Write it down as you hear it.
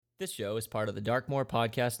This show is part of the Darkmoor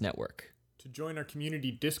Podcast Network. To join our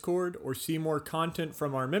community Discord or see more content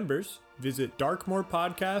from our members, visit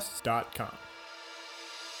darkmoorpodcasts.com.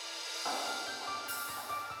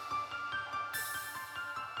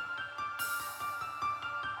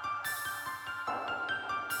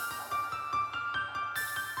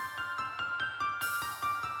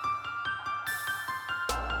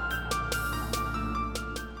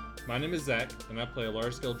 My name is Zach, and I play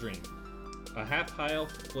Alariskel Dream, a half-high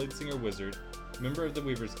elf blade singer wizard, member of the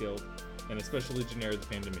Weavers Guild, and a special legionnaire of the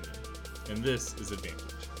Pandemonium. And this is Advantage.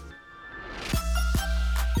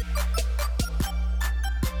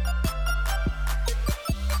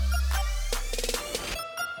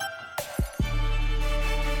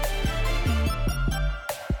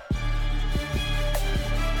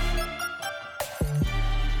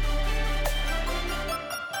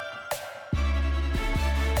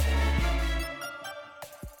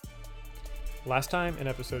 Last time, in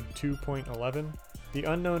episode 2.11, the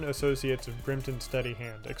unknown associates of Grimton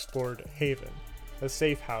Steadyhand explored Haven, a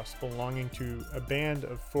safe house belonging to a band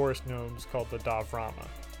of forest gnomes called the Davrama.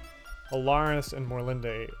 Alaris and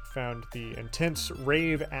Morlinde found the intense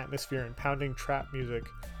rave atmosphere and pounding trap music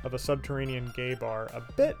of a subterranean gay bar a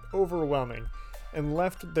bit overwhelming, and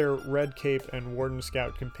left their Red Cape and Warden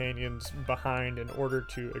Scout companions behind in order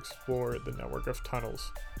to explore the network of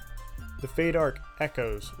tunnels. The Fade Arc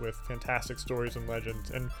echoes with fantastic stories and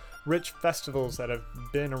legends, and rich festivals that have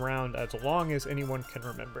been around as long as anyone can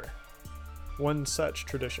remember. One such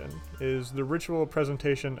tradition is the ritual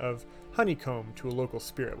presentation of honeycomb to a local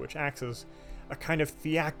spirit, which acts as a kind of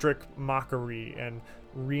theatric mockery and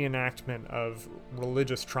reenactment of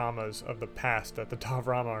religious traumas of the past that the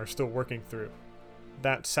Davrama are still working through.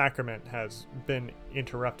 That sacrament has been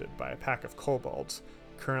interrupted by a pack of kobolds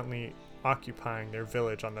currently occupying their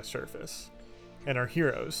village on the surface, and our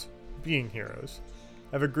heroes, being heroes,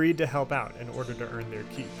 have agreed to help out in order to earn their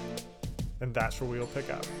keep. And that's where we'll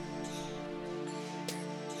pick up.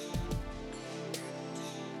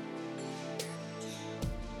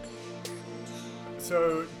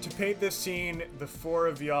 So, to paint this scene, the four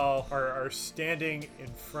of y'all are standing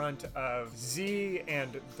in front of Z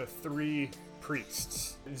and the three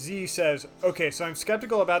priests. Z says, okay, so I'm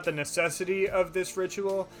skeptical about the necessity of this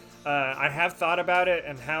ritual. I have thought about it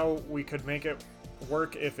and how we could make it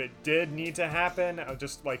work if it did need to happen.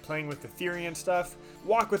 Just like playing with the theory and stuff.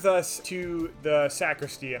 Walk with us to the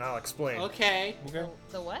sacristy and I'll explain. Okay.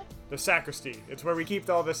 The what? The sacristy. It's where we keep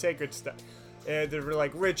all the sacred stuff. There were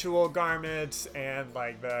like ritual garments and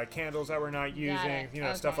like the candles that we're not using,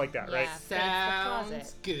 stuff like that, right?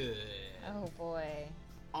 Sounds good. Oh boy.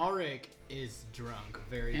 Ulrich is drunk,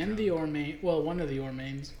 very and drunk. the Ormain, well, one of the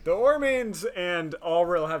Ormains. The Ormains and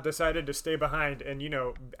Alril have decided to stay behind and,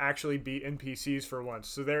 actually be NPCs for once.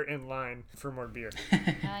 So they're in line for more beer.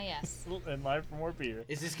 Yes. In line for more beer.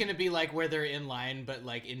 Is this gonna be like where they're in line, but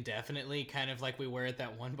like indefinitely, kind of like we were at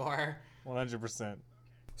that one bar? 100%.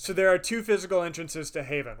 So there are two physical entrances to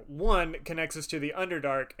Haven. One connects us to the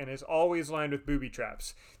Underdark and is always lined with booby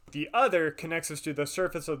traps. The other connects us to the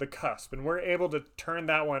surface of the cusp, and we're able to turn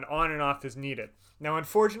that one on and off as needed. Now,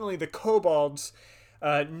 unfortunately, the kobolds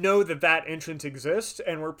know that entrance exists,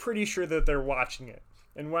 and we're pretty sure that they're watching it.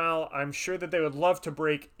 And while I'm sure that they would love to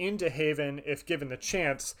break into Haven if given the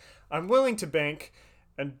chance, I'm willing to bank,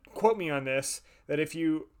 and quote me on this, that if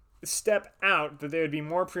you step out, that they would be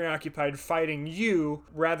more preoccupied fighting you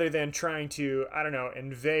rather than trying to,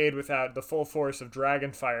 invade without the full force of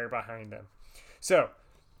Dragonfire behind them. So,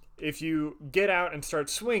 if you get out and start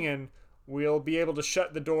swinging, we'll be able to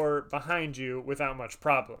shut the door behind you without much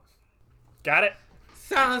problem. Got it?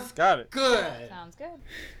 Sounds Got it. good. Sounds good.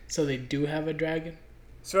 So they do have a dragon?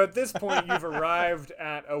 So at this point, you've arrived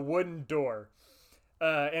at a wooden door.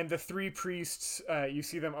 And the three priests, you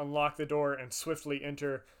see them unlock the door and swiftly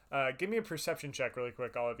enter. Give me a perception check really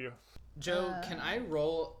quick, all of you. Joe, can I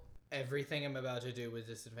roll everything I'm about to do with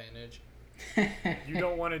disadvantage? You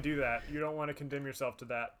don't want to do that. You don't want to condemn yourself to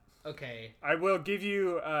that. Okay. I will give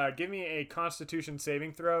you, give me a Constitution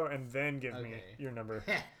saving throw, and then give me your number.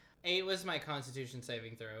 8 was my Constitution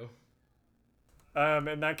saving throw.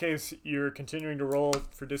 In that case, you're continuing to roll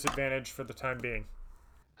for disadvantage for the time being.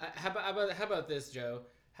 How about this, Joe?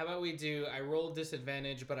 How about we do, I roll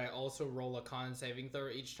disadvantage, but I also roll a con saving throw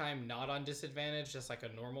each time, not on disadvantage, just like a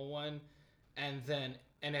normal one. And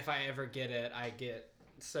if I ever get it, I get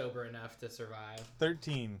sober enough to survive.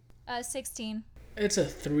 13. 16. It's a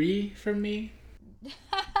 3 from me.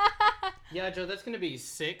 Yeah, Joe, that's going to be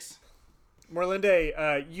 6.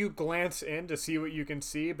 Morlinde, you glance in to see what you can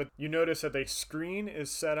see, but you notice that a screen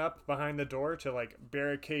is set up behind the door to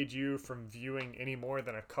barricade you from viewing any more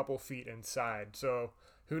than a couple feet inside. So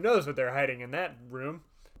Who knows what they're hiding in that room?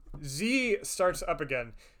 Z starts up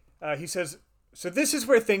again. He says, "So this is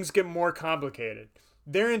where things get more complicated.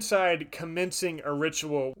 They're inside commencing a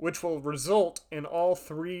ritual which will result in all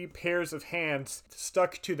 3 pairs of hands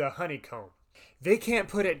stuck to the honeycomb. They can't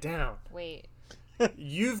put it down. Wait.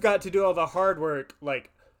 You've got to do all the hard work,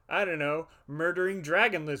 like, I don't know, murdering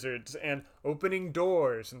dragon lizards and opening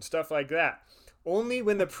doors and stuff like that. Only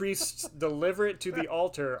when the priests deliver it to the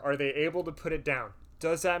altar are they able to put it down.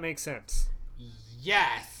 Does that make sense?"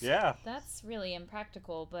 Yes. Yeah. That's really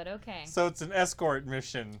impractical, but okay. So it's an escort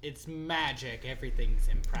mission. It's magic. Everything's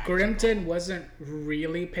impractical. Grimton wasn't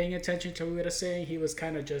really paying attention to what we were saying. He was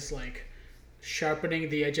kind of just like sharpening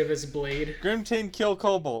the edge of his blade Grimton kill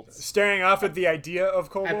kobolds. Staring off at the idea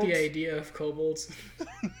of kobolds? at the idea of kobolds.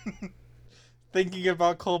 Thinking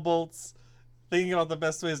about kobolds. Thinking about the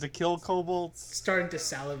best ways to kill kobolds. Starting to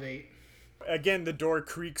salivate. Again, the door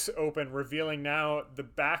creaks open, revealing now the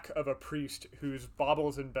back of a priest whose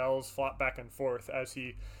baubles and bells flop back and forth as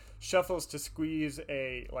he shuffles to squeeze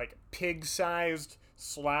a, like, pig-sized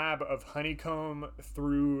slab of honeycomb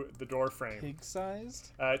through the door frame. Pig-sized?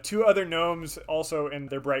 2 other gnomes, also in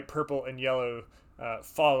their bright purple and yellow,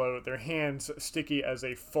 follow, their hands sticky as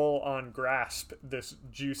they full-on grasp this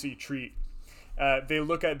juicy treat. They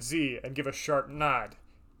look at Z and give a sharp nod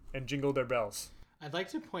and jingle their bells. I'd like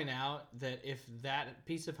to point out that if that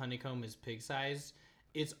piece of honeycomb is pig-sized,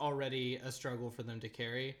 it's already a struggle for them to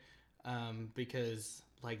carry, because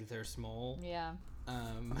like they're small. Yeah.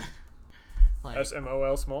 Like,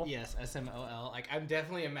 SMOL small? yes, SMOL. Like I'm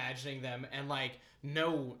definitely imagining them, and like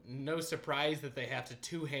no surprise that they have to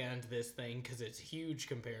 2-hand this thing because it's huge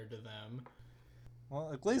compared to them.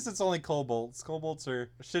 Well, at least it's only kobolds. Kobolds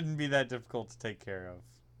shouldn't be that difficult to take care of.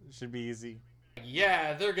 It should be easy.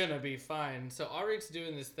 Yeah, they're gonna be fine. So Auric's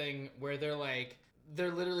doing this thing where they're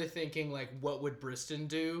literally thinking like, what would Briston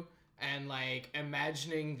do? And like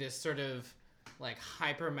imagining this sort of like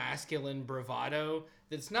hyper masculine bravado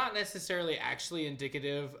that's not necessarily actually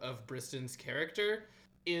indicative of Briston's character,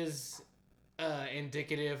 is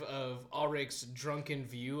indicative of Auric's drunken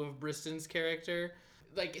view of Briston's character.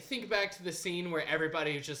 Like, think back to the scene where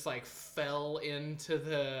everybody just like fell into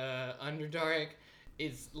the Underdark.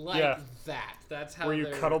 It's like that. That's how Were you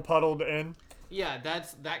they're... cuddle-puddled in? Yeah,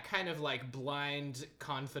 that's that kind of like blind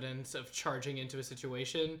confidence of charging into a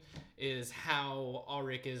situation is how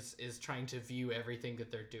Auric is trying to view everything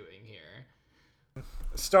that they're doing here.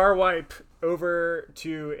 Star wipe over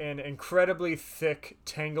to an incredibly thick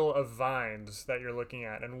tangle of vines that you're looking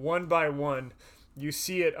at, and one by one you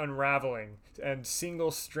see it unraveling, and single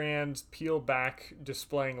strands peel back,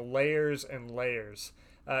 displaying layers and layers.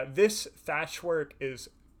 This thatchwork is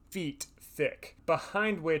feet thick,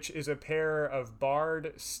 behind which is a pair of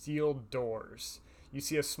barred steel doors. You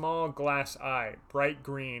see a small glass eye, bright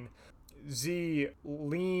green. Z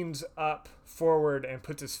leans up forward and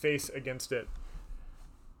puts his face against it.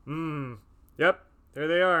 Yep, there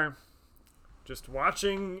they are. Just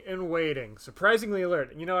watching and waiting, surprisingly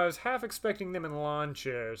alert. You know, I was half expecting them in lawn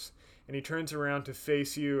chairs. And he turns around to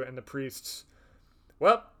face you and the priests.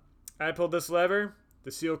 Well, I pulled this lever.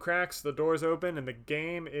 The seal cracks, the doors open, and the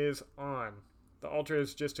game is on. The altar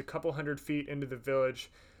is just a couple 100 feet into the village.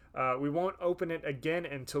 We won't open it again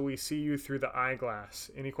until we see you through the eyeglass.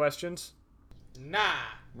 Any questions? Nah.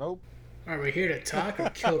 Nope. Are we here to talk or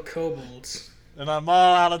kill kobolds? And I'm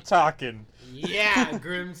all out of talking. Yeah,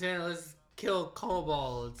 Grimton, let's kill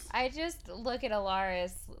kobolds. I just look at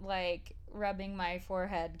Alaris, like, rubbing my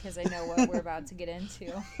forehead because I know what we're about to get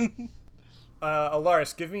into.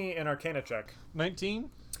 Alaris, give me an Arcana check. 19?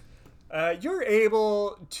 You're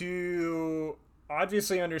able to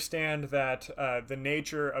obviously understand that the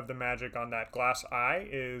nature of the magic on that glass eye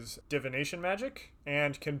is divination magic,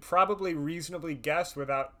 and can probably reasonably guess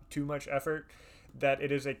without too much effort that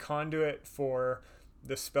it is a conduit for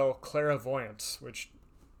the spell Clairvoyance, which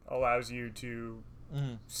allows you to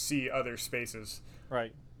see other spaces.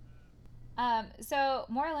 Right. So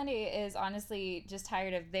Moralindi is honestly just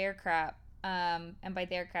tired of their crap. And by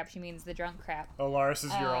their crap, she means the drunk crap. Alaris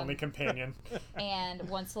is your only companion. And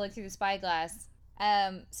wants to look through the spyglass.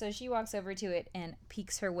 So she walks over to it and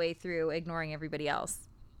peeks her way through, ignoring everybody else.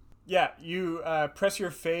 Yeah, you press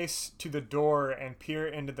your face to the door and peer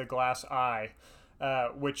into the glass eye,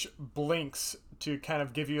 which blinks to kind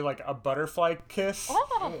of give you like a butterfly kiss.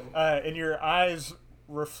 Oh! And your eyes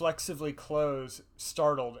reflexively close,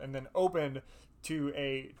 startled, and then open to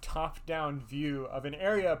a top-down view of an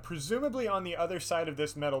area presumably on the other side of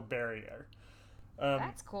this metal barrier.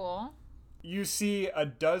 That's cool. You see a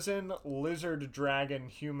dozen lizard dragon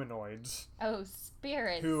humanoids Oh,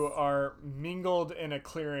 spirits. who are mingled in a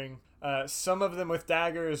clearing. Some of them with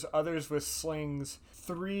daggers, others with slings.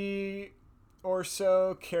 3 or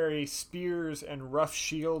so carry spears and rough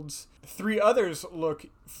shields. 3 others look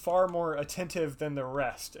far more attentive than the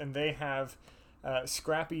rest, and they have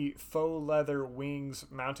scrappy faux leather wings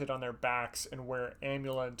mounted on their backs and wear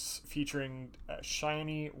amulets featuring a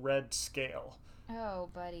shiny red scale. Oh,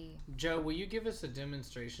 buddy. Joe, will you give us a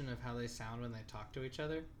demonstration of how they sound when they talk to each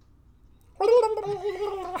other?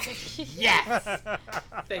 Yes!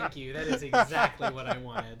 Thank you. That is exactly what I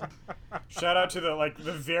wanted. Shout out to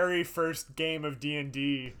the very first game of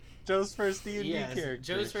D&D. Joe's first D&D Yes, character.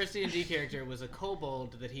 Joe's first D&D character was a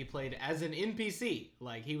kobold that he played as an NPC.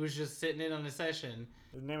 Like, he was just sitting in on a session.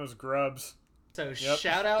 His name was Grubs. So Yep.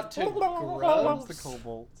 shout out to Loves the Grubs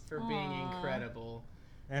kobold. for being Aw. incredible.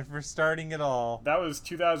 And for starting it all. That was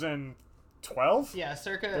 2012? Yeah,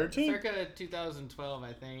 circa 13? 2012,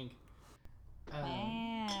 I think.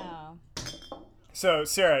 Wow. So,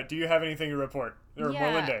 Sarah, do you have anything to report? Or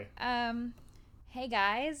Morlinde? Hey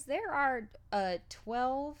guys, there are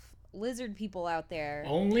 12 lizard people out there.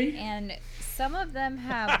 Only? And some of them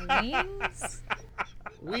have wings.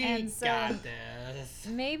 We And so- got this.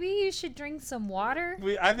 Maybe you should drink some water.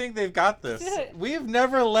 I think they've got this. We've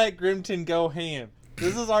never let Grimton go ham.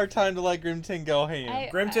 This is our time to let Grimton go ham.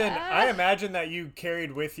 Grimton, I imagine that you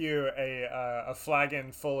carried with you a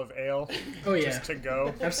flagon full of ale Oh, yeah. just to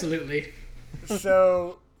go. Absolutely.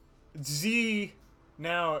 So, Z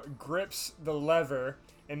now grips the lever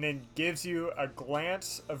and then gives you a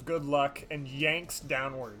glance of good luck and yanks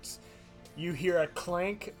downwards. You hear a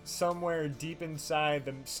clank somewhere deep inside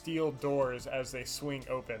the steel doors as they swing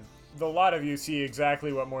open. The lot of you see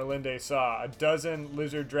exactly what Morlinde saw. A dozen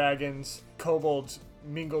lizard dragons, kobolds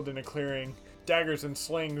mingled in a clearing, daggers and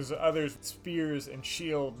slings, others with spears and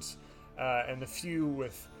shields, and the few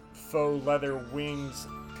with faux leather wings.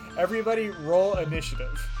 Everybody roll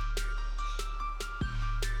initiative.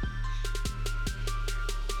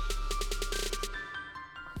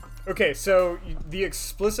 Okay, so the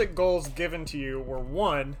explicit goals given to you were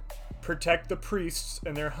 1, protect the priests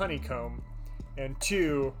and their honeycomb, and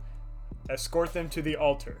 2, escort them to the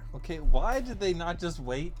altar. Okay, why did they not just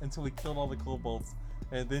wait until we killed all the kobolds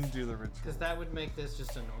and then do the ritual? Because that would make this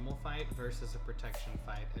just a normal fight versus a protection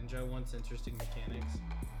fight. And Joe wants interesting mechanics.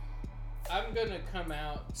 I'm gonna come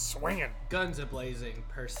out Swinging. guns a-blazing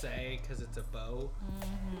per se because it's a bow.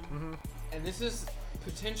 And this is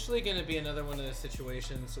potentially going to be another one of those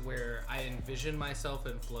situations where I envision myself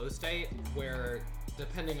in flow state where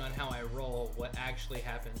depending on how I roll, what actually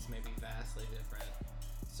happens may be vastly different.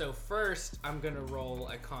 So first, I'm going to roll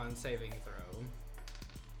a con saving throw.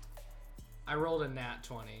 I rolled a nat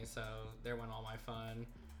 20, so there went all my fun.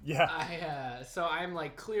 Yeah. So I'm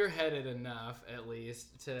like clear-headed enough, at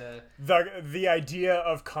least, to The idea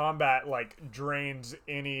of combat drains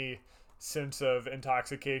any sense of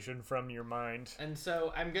intoxication from your mind. and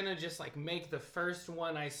so I'm gonna just like make the first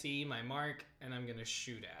one I see my mark, and I'm gonna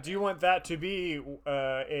shoot at. Do you want that to be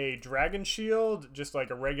a dragon shield, just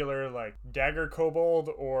like a regular dagger kobold,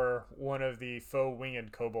 or one of the faux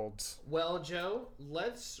winged kobolds? Well, Joe,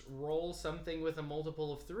 let's roll something with a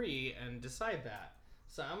multiple of 3 and decide that.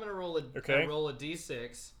 So I'm gonna roll Okay. roll a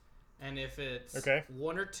d6, and if it's Okay.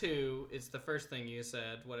 1 or 2, it's the first thing you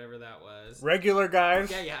said, whatever that was. Regular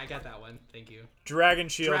guys, Yeah, I got that one. Thank you. dragon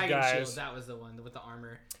shield Dragon guys, shield, that was the one with the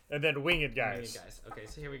armor. and then winged Maybe guys. Okay,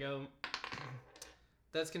 so here we go.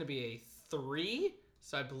 That's gonna be a 3.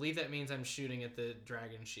 So I believe that means I'm shooting at the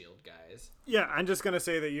dragon shield guys. Yeah, I'm just gonna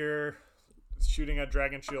say that you're shooting at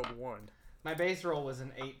dragon shield 1. My base roll was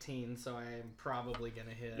an 18, so I'm probably gonna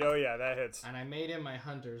hit. Oh yeah, that hits. And I made him my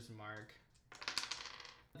hunter's mark.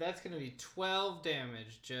 That's going to be 12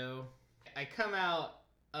 damage, Joe. I come out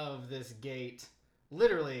of this gate,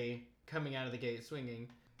 literally coming out of the gate swinging.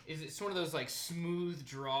 It's one of those smooth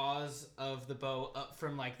draws of the bow up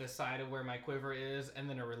from the side of where my quiver is, and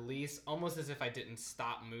then a release, almost as if I didn't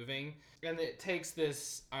stop moving. And it takes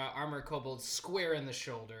this armor kobold square in the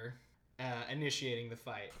shoulder, initiating the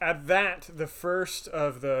fight. At that, the first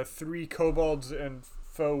of the 3 kobolds and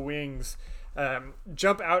faux wings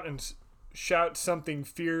jump out and shout something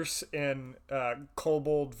fierce in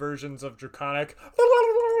kobold versions of Draconic.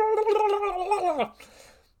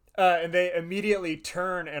 And they immediately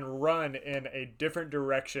turn and run in a different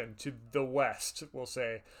direction to the west, we'll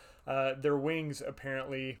say. Their wings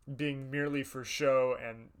apparently being merely for show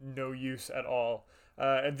and no use at all.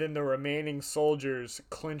 And then the remaining soldiers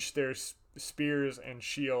clench their spears and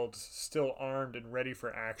shields, still armed and ready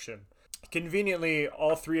for action. Conveniently,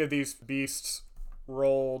 all 3 of these beasts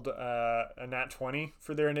rolled a nat 20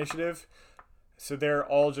 for their initiative, so they're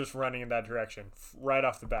all just running in that direction right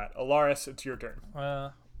off the bat. Alaris, it's your turn.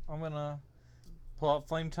 I'm gonna pull out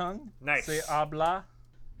Flame Tongue. Nice. Say habla.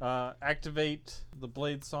 Activate the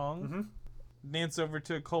blade song. Mhm. Dance over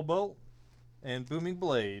to a Cobalt. And Booming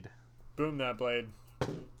Blade. Boom that blade.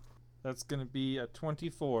 That's gonna be a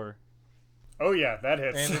 24. Oh yeah, that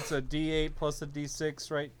hits. And it's a D8 plus a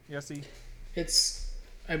D6, right, Yessie? It's,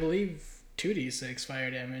 I believe, 2d6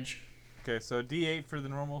 fire damage. Okay, so D8 for the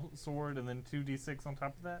normal sword, and then 2D6 on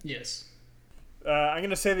top of that? Yes. I'm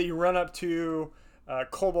gonna say that you run up to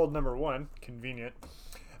Kobold number 1, convenient,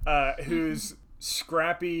 who's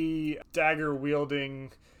scrappy dagger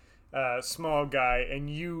wielding small guy, and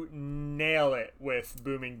you nail it with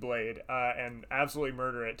Booming Blade and absolutely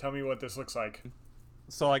murder it. Tell me what this looks like.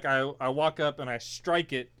 So, like, I walk up and I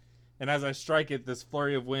strike it, and as I strike it, this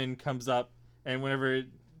flurry of wind comes up, and whenever it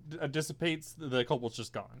dissipates, the Kobold's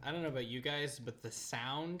just gone. I don't know about you guys, but the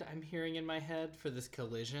sound I'm hearing in my head for this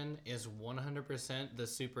collision is 100% the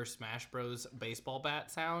Super Smash Bros. Baseball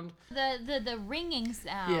bat sound. The ringing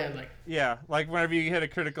sound. Yeah, like, Yeah, like whenever you hit a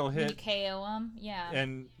critical When you hit KO them. Yeah.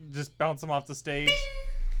 and just bounce them off the stage.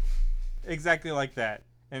 Exactly like that.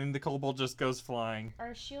 And the Kobold just goes flying.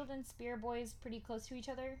 Are Shield and Spear Boys pretty close to each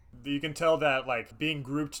other? You can tell that like being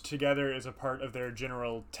grouped together is a part of their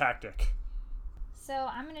general tactic. So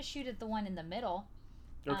I'm gonna shoot at the one in the middle.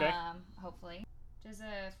 Okay. Hopefully. Does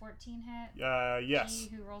a 14 hit? Yes.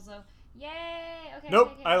 He who rolls a. Yay! Okay.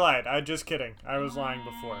 Nope, okay. I lied. I just kidding. I was lying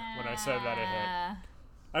before when I said that it hit. Ah,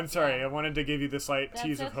 I'm sorry. I wanted to give you the slight That's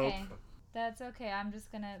tease of hope. okay. That's okay. I'm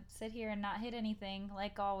just gonna sit here and not hit anything,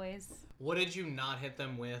 like always. What did you not hit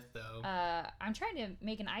them with, though? I'm trying to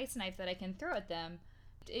make an ice knife that I can throw at them.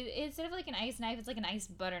 Instead of like an ice knife, it's like an ice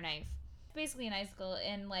butter knife. It's basically an icicle,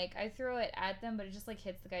 and like I throw it at them, but it just like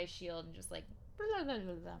hits the guy's shield and just like. Blah, blah,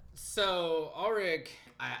 blah, blah. So, Ulrich,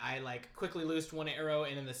 I like quickly loosed one arrow,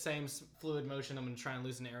 and in the same fluid motion, I'm gonna try and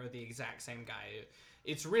loose an arrow at the exact same guy.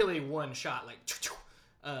 It's really one shot, like,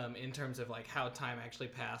 in terms of like how time actually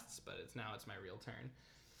passed, but it's my real turn.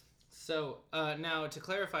 So, now to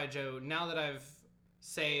clarify, Joe, now that I've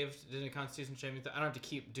saved, did a Constitution saving throw, I don't have to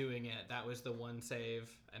keep doing it. That was the one save,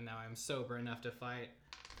 and now I'm sober enough to fight.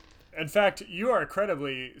 In fact, you are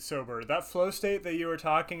incredibly sober. That flow state that you were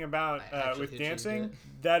talking about I actually with achieved dancing,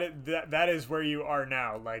 it. that is where you are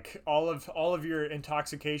now. Like all of your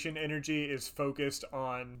intoxication energy is focused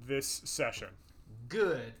on this session.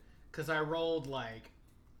 Good, because I rolled like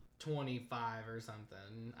 25 or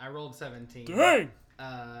something. I rolled 17. Dang!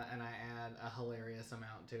 And I add a hilarious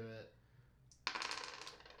amount to it.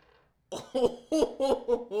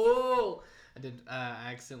 Oh, I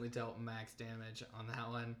accidentally dealt max damage on that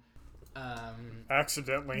one.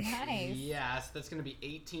 Accidentally. Nice. Yeah, so that's going to be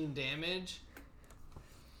 18 damage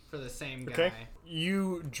for the same guy. Okay.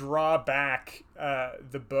 You draw back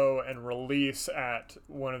the bow and release at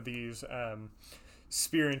one of these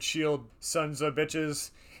spear and shield sons of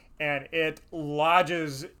bitches, and it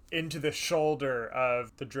lodges into the shoulder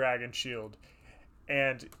of the dragon shield,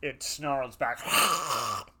 and it snarls back.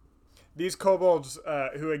 These kobolds,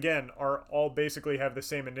 who again are all basically have the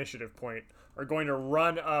same initiative point, are going to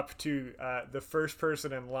run up to the first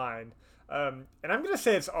person in line. And I'm going to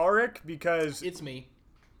say it's Ulrich because... It's me.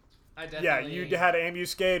 I Yeah, definitely... you had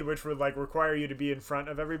ambuscade, which would like require you to be in front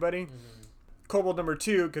of everybody. Kobold number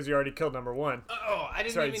 2, because you already killed number 1. Oh, I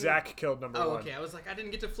didn't Sorry, even... Zach killed number 1. Oh, okay. I was like, I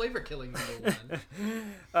didn't get to flavor killing number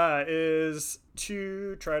 1. Is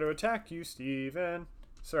to try to attack you, Steven.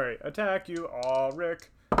 Sorry, attack you, Ulrich.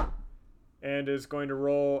 And is going to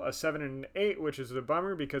roll a 7 and an 8, which is a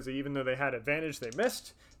bummer because even though they had advantage, they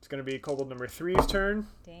missed. It's going to be Kobold number 3's turn.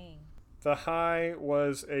 Dang. The high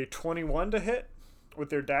was a 21 to hit with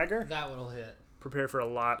their dagger. That one'll hit. Prepare for a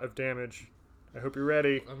lot of damage. I hope you're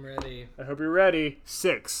ready. I'm ready. I hope you're ready.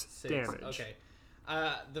 6 damage. Okay.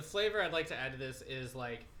 The flavor I'd like to add to this is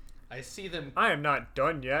like, I see them... I am not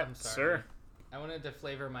done yet, I'm sorry. sir. I wanted to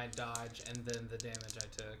flavor my dodge and then the damage I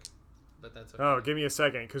took. But that's okay. Oh, give me a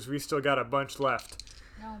second, because we still got a bunch left.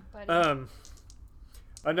 No, buddy.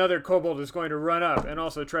 Another kobold is going to run up and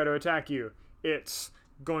also try to attack you. It's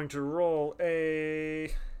going to roll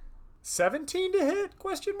a 17 to hit?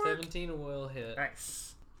 Question mark. 17 will hit.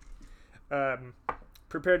 Nice.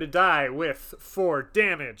 Prepare to die with 4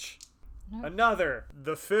 damage. No. Another,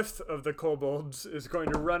 the 5th of the kobolds, is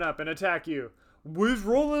going to run up and attack you. He's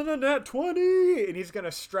rolling a nat 20, and he's going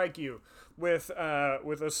to strike you with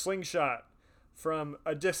a slingshot from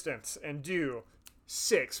a distance and do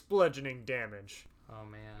 6 bludgeoning damage. Oh,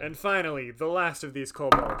 man. And finally, the last of these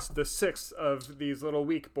kobolds, the 6th of these little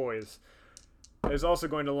weak boys, is also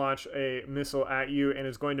going to launch a missile at you and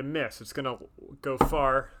is going to miss. It's going to go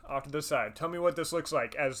far off to the side. Tell me what this looks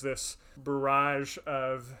like as this barrage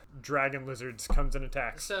of dragon lizards comes and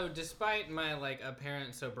attacks. So despite my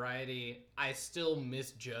apparent sobriety, I still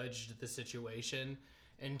misjudged the situation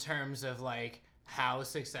in terms of how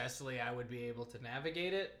successfully I would be able to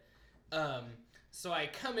navigate it. So I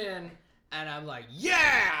come in and I'm like,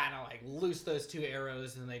 yeah! And I loose those 2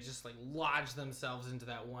 arrows and they just lodge themselves into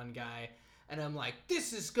that one guy. And I'm like,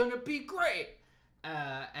 this is gonna be great!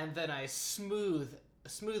 And then I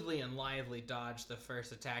smoothly and lively dodge the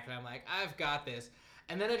first attack and I'm like, I've got this.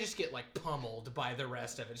 And then I just get pummeled by the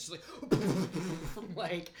rest of it. It's just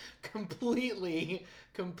completely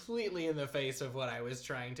in the face of what I was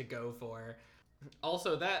trying to go for.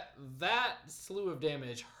 Also, that slew of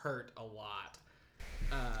damage hurt a lot.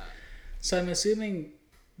 So I'm assuming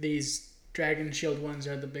these dragon shield ones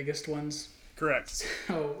are the biggest ones. Correct.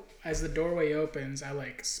 So as the doorway opens,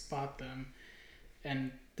 I spot them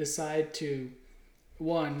and decide to,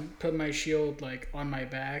 1, put my shield on my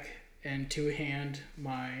back, and 2, hand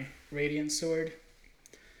my radiant sword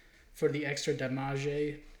for the extra damage.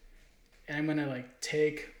 And I'm gonna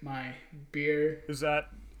take my beer. Is that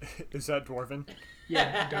dwarven?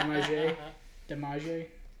 Yeah, damage.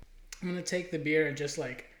 I'm gonna take the beer and just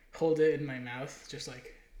hold it in my mouth, just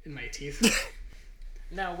in my teeth.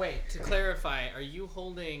 Now wait, to clarify, are you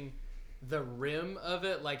holding the rim of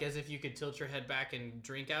it as if you could tilt your head back and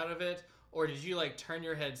drink out of it? Or did you turn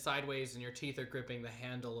your head sideways and your teeth are gripping the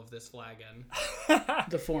handle of this flagon?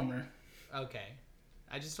 The former. Okay.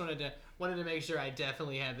 I just wanted to make sure I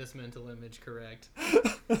definitely had this mental image correct.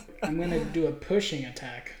 I'm gonna do a pushing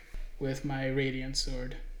attack with my radiant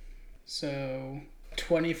sword. So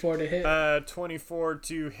 24 to hit. 24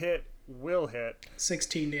 to hit will hit.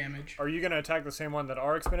 16 damage. Are you going to attack the same one that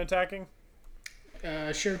Arik's been attacking?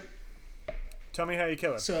 Sure. Tell me how you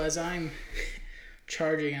kill it. So as I'm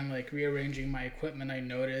charging and rearranging my equipment, I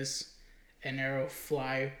notice an arrow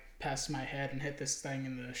fly past my head and hit this thing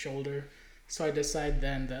in the shoulder. So I decide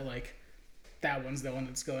then that that one's the one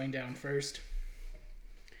that's going down first.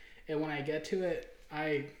 And when I get to it,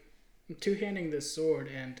 I'm 2-handing this sword,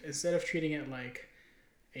 and instead of treating it like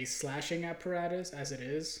a slashing apparatus as it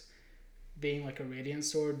is, being a radiant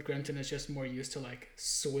sword, Grimton is just more used to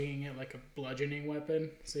swinging it like a bludgeoning weapon.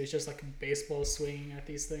 So he's just a baseball swinging at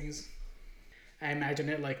these things. I imagine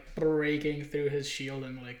it breaking through his shield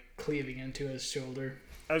and cleaving into his shoulder.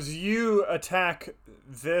 As you attack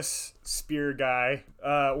this spear guy,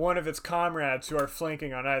 one of its comrades who are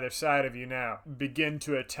flanking on either side of you now begin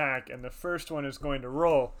to attack, and the first one is going to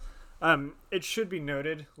roll. It should be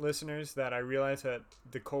noted, listeners, that I realize that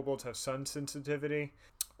the kobolds have sun sensitivity.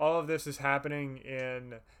 All of this is happening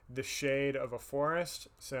in the shade of a forest,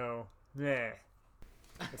 so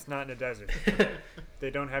it's not in a desert. They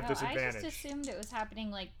don't have disadvantage. I just assumed it was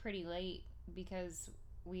happening pretty late because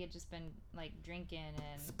we had just been drinking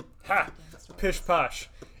and Ha! Pish posh.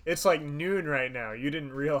 It's noon right now. You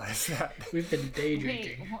didn't realize that. We've been day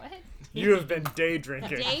drinking. Wait, what? You have been day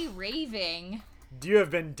drinking. Day raving. You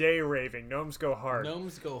have been day raving. Gnomes go hard.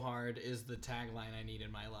 Gnomes go hard is the tagline I need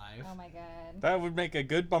in my life. Oh my god. That would make a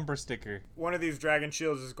good bumper sticker. One of these dragon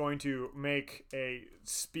shields is going to make a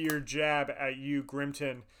spear jab at you,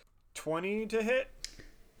 Grimton. 20 to hit?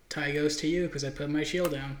 Tie goes to you because I put my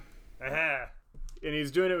shield down. Aha! And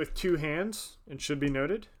he's doing it with 2 hands, and should be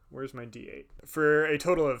noted. Where's my d8? For a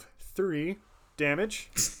total of 3 damage.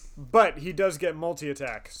 But he does get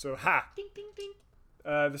multi-attack, so ha! Ding, ding, ding.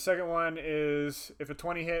 The second one is, if a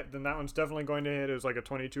 20 hit, then that one's definitely going to hit. It was a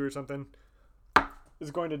 22 or something.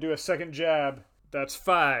 Is going to do a second jab. That's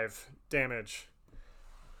 5 damage.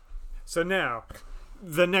 So now,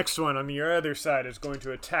 the next one on your other side is going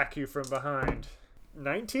to attack you from behind.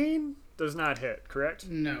 19? Does not hit, correct?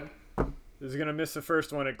 No. This is going to miss the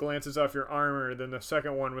first one. It glances off your armor. Then the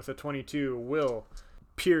second one with a 22 will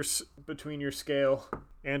pierce between your scale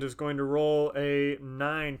and is going to roll a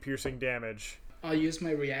 9 piercing damage. I'll use my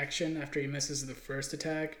reaction after he misses the first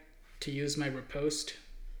attack to use my riposte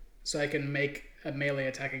so I can make a melee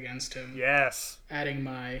attack against him. Yes. Adding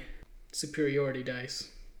my superiority dice.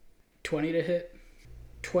 20 to hit.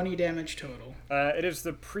 20 damage total. It is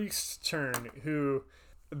the priest's turn, who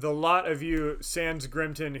the lot of you, sans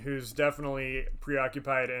Grimton, who's definitely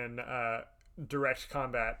preoccupied in direct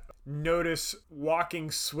combat, notice walking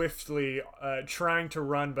swiftly, trying to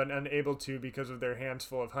run but unable to because of their hands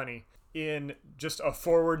full of honey, in just a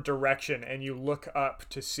forward direction, and you look up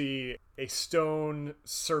to see a stone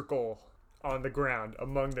circle on the ground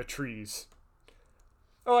among the trees.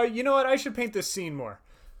 Oh, you know what? I should paint this scene more.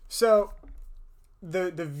 So,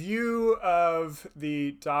 the view of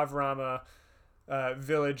the Davrama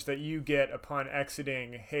village that you get upon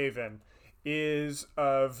exiting Haven is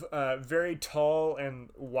of very tall and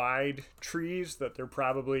wide trees that they're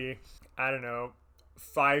probably, I don't know,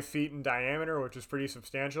 5 feet in diameter, which is pretty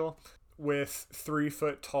substantial, with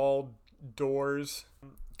 3-foot tall doors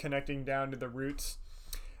connecting down to the roots.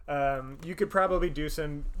 You could probably do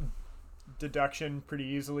some deduction pretty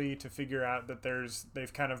easily to figure out that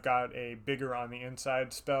they've kind of got a bigger on the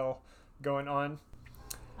inside spell going on.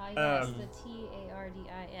 Yes, the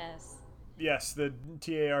Tardis. Yes, the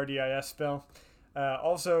Tardis spell.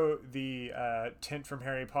 Also, the Tint from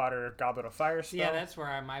Harry Potter Goblet of Fire spell. Yeah, that's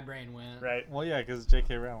where my brain went. Right. Well, yeah, because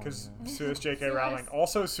J.K. Rowling. Because yeah. Suez J.K. Rowling.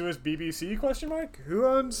 Also, Suez BBC, question mark? Who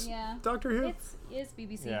owns Doctor Who? It's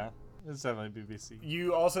BBC. Yeah, it's definitely BBC.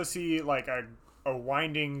 You also see, like, a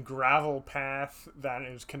winding gravel path that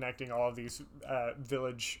is connecting all of these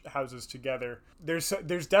village houses together. There's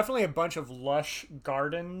definitely a bunch of lush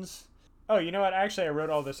gardens. Oh, you know what? Actually, I wrote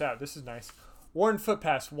all this out. This is nice. Worn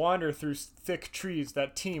footpaths wander through thick trees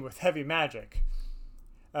that teem with heavy magic.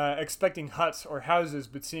 Expecting huts or houses,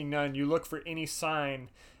 but seeing none, you look for any sign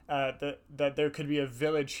that there could be a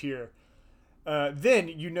village here. Then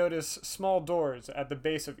you notice small doors at the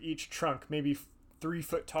base of each trunk, maybe 3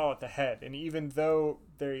 foot tall at the head, and even though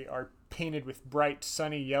they are painted with bright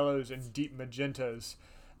sunny yellows and deep magentas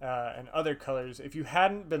and other colors, if you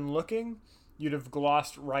hadn't been looking, you'd have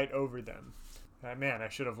glossed right over them. Man, I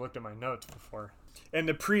should have looked at my notes before. And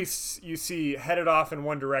the priests you see headed off in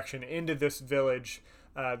one direction into this village,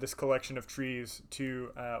 this collection of trees,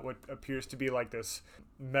 to what appears to be like this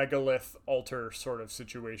megalith altar sort of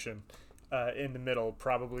situation in the middle,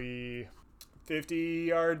 probably 50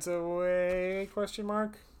 yards away, question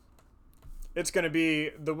mark? It's going to be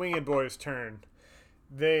the Winged Boys' turn.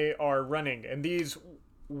 They are running, and these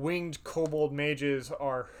winged kobold mages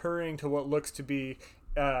are hurrying to what looks to be,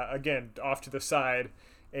 again, off to the side,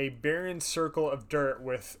 a barren circle of dirt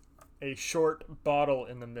with a short bottle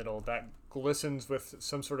in the middle that glistens with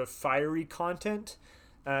some sort of fiery content.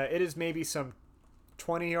 It is maybe some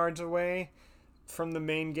 20 yards away from the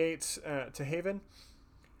main gates to Haven.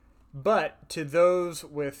 But to those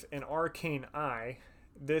with an arcane eye,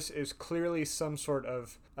 this is clearly some sort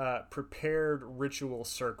of prepared ritual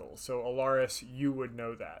circle. So, Alaris, you would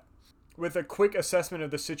know that. With a quick assessment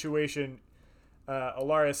of the situation,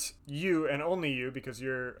 Alaris, you, and only you, because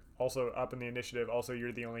you're also up in the initiative, also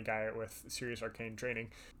you're the only guy with serious arcane training,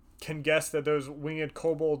 can guess that those winged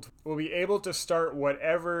kobolds will be able to start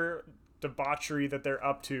whatever debauchery that they're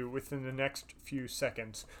up to within the next few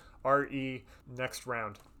seconds. RE, next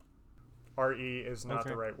round. RE is not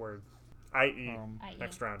the right word. IE,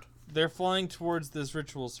 next round. They're flying towards this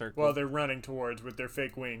ritual circle. Well, they're running towards with their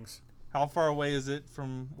fake wings. How far away is it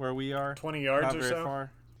from where we are? 20 yards Not or very so.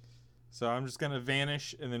 far. So I'm just going to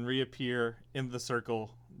vanish and then reappear in the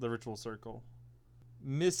circle, the ritual circle.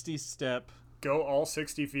 Misty Step. Go all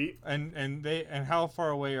 60 feet. And how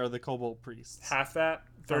far away are the kobold priests? Half that,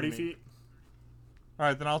 30 feet. All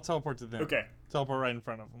right, then I'll teleport to them. Okay. Teleport right in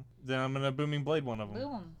front of them. Then I'm going to booming blade one of them.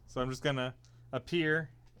 Boom. So I'm just going to appear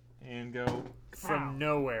and go From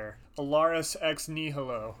nowhere. Alaris ex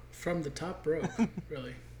nihilo. From the top rope,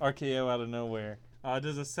 really. RKO out of nowhere.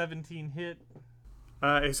 Does a 17 hit?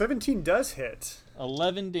 A 17 does hit.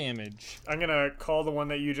 11 damage. I'm going to call the one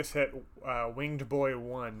that you just hit Winged Boy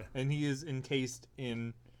 1. And he is encased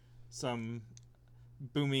in some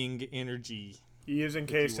booming energy. He is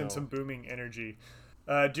encased in some booming energy.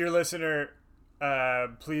 Dear listener,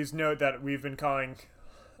 please note that we've been calling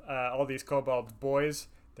all these kobolds boys.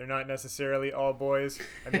 They're not necessarily all boys.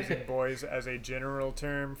 I'm using boys as a general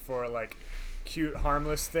term for, like, cute,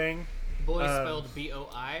 harmless thing. Boy spelled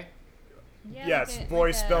B-O-I. Yeah, Yes,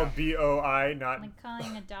 boy spelled B-O-I, not... Like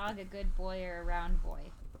calling a dog a good boy or a round boy.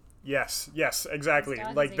 Yes, exactly. This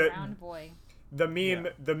dog Like is a round boy. the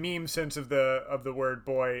meme sense of the word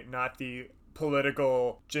boy, not the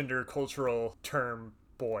political gender cultural term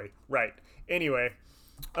boy. Right. Anyway,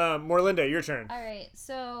 Morlinda, your turn. All right,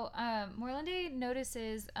 so Morlinde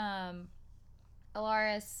notices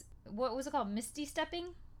Alaris. What was it called? Misty stepping.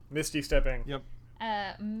 Misty stepping. Yep.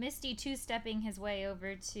 Misty two-stepping his way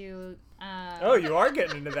over to. Oh, you are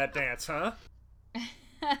getting into that dance, huh?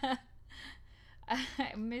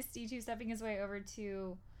 Misty two-stepping his way over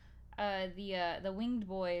to the winged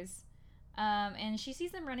boys, and she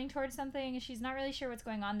sees them running towards something. She's not really sure what's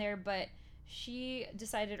going on there, but she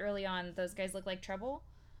decided early on those guys look like trouble.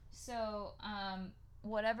 So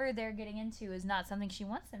whatever they're getting into is not something she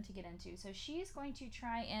wants them to get into. So she's going to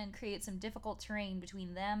try and create some difficult terrain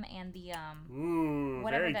between them and the Ooh,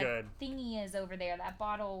 whatever very that good. thingy is over there, that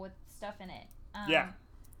bottle with stuff in it. Yeah.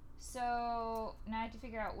 So now I have to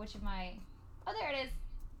figure out which of my Oh, there it is.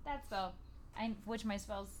 That spell. Which my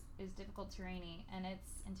spells is difficult terrainy, and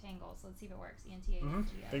it's entangle. So let's see if it works. ENTANGLE.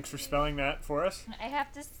 Thanks for spelling that for us. I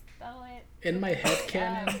have to spell it. In my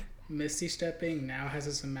headcanon, Misty Stepping now has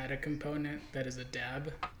a somatic component that is a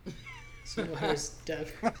dab. So where's dab?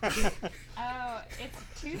 Oh,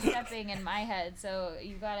 it's two-stepping in my head. So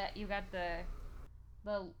you got the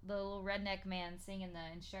little redneck man singing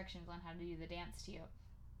the instructions on how to do the dance to you.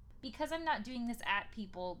 Because I'm not doing this at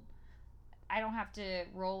people, I don't have to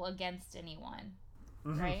roll against anyone,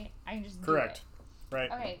 right? I can just do it.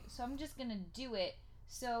 Right. Okay, so I'm just gonna do it.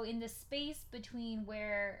 So in the space between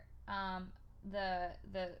where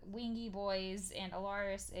the Wingy Boys and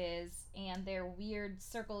Alaris is, and their weird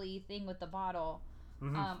circle-y thing with the bottle,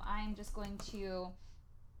 I'm just going to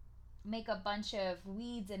make a bunch of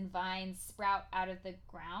weeds and vines sprout out of the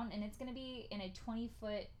ground, and it's gonna be in a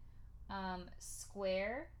 20-foot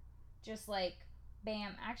square, just like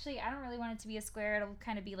bam. Actually, I don't really want it to be a square. It'll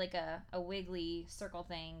kind of be like a wiggly circle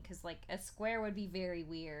thing, because like a square would be very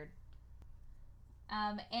weird.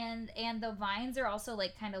 And the vines are also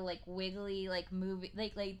like kind of like wiggly, like move,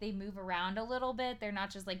 like they move around a little bit. They're not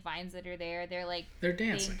just like vines that are there. They're like They're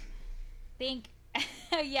dancing. Think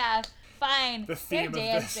yeah, fine. The theme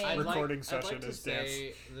They're of this dancing. recording session is dance.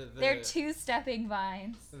 They're two-stepping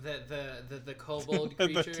vines. The kobold The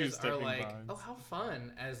creatures are two-stepping like, vines. oh, how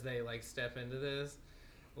fun as they like step into this.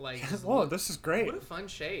 Like, just Whoa, look- this is great. What a fun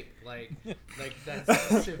shape. Like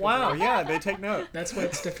that's Wow, yeah, they take note. That's why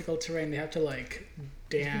it's difficult terrain. They have to like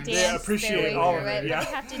dance. Dance appreciate their way all of through it, but yeah.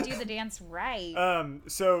 they have to do the dance right.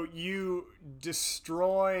 So you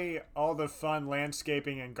destroy all the fun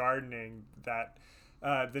landscaping and gardening that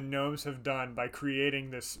the gnomes have done by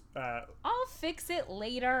creating this I'll fix it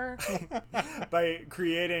later. by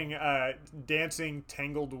creating dancing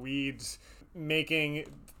tangled weeds, making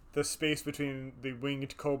the space between the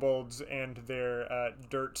winged kobolds and their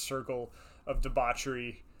dirt circle of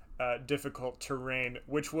debauchery difficult terrain,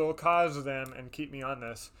 which will cause them, and keep me on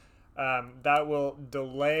this, that will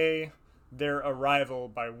delay their arrival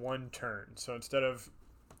by 1 turn. So instead of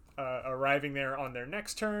arriving there on their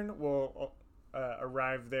next turn, we'll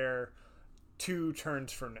arrive there 2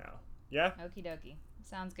 turns from now. Yeah? Okie dokie.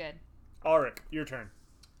 Sounds good. Ulrich, your turn.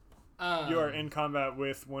 Um, You are in combat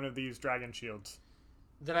with one of these dragon shields.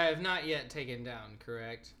 that I have not yet taken down.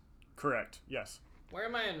 Correct. Correct, yes. Where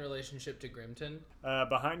am I in relationship to Grimton?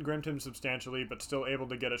 Behind Grimton substantially, but still able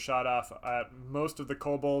to get a shot off at most of the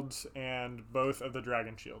kobolds and both of the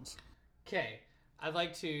dragon shields. Okay, I'd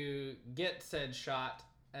like to get said shot,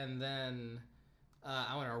 and then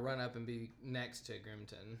I want to run up and be next to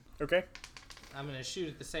Grimton. Okay? I'm going to shoot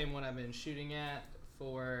at the same one I've been shooting at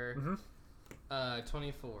for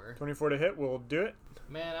 24. 24 to hit, we'll do it.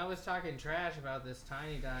 Man, I was talking trash about this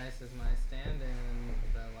tiny dice as my stand-in,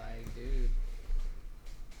 but like, dude,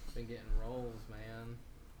 been getting rolls, man.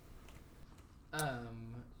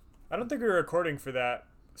 I don't think we were recording for that.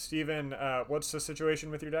 Steven, what's the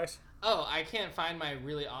situation with your dice? Oh, I can't find my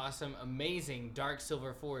really awesome, amazing Dark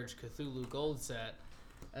Silver Forge Cthulhu Gold set.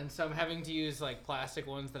 And so I'm having to use like plastic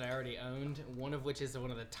ones that I already owned, one of which is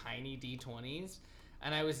one of the tiny D20s.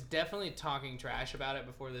 And I was definitely talking trash about it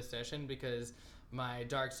before this session because my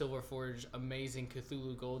Dark Silver Forge amazing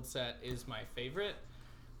Cthulhu Gold set is my favorite.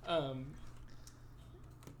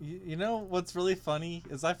 You know what's really funny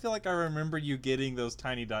is I feel like I remember you getting those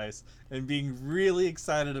tiny dice and being really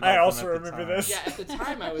excited about I them also at the remember time. this. Yeah, at the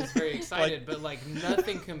time I was very excited, but like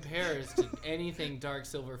nothing compares to anything Dark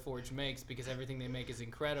Silver Forge makes because everything they make is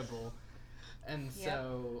incredible. And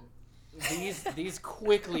so these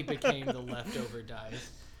quickly became the leftover dice.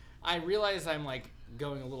 I realize I'm like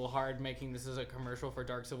going a little hard making this as a commercial for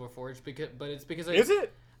Dark Silver Forge but it's because Is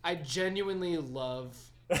it? I genuinely love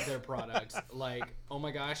their products. Like, oh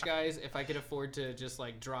my gosh, guys, if I could afford to just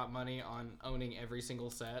like drop money on owning every single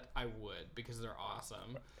set, I would because they're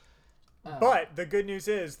awesome. But the good news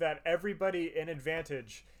is that everybody in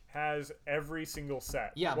Advantage has every single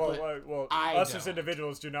set. Yeah, well, but well, I us as don't.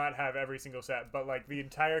 individuals do not have every single set, but like the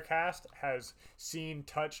entire cast has seen,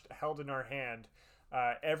 touched, held in our hand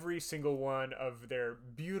every single one of their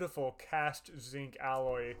beautiful cast zinc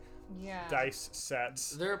alloy Yeah. dice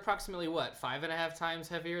sets. They're approximately what, 5.5 times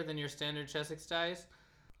heavier than your standard Chessex dice?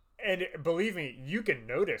 And believe me, you can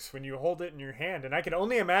notice when you hold it in your hand. And I can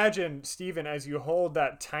only imagine, Steven, as you hold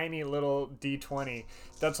that tiny little D20,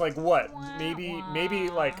 that's like what? Maybe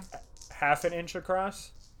like half an inch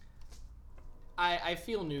across? I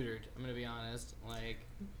feel neutered, I'm gonna be honest. Like,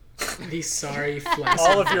 These sorry flaccid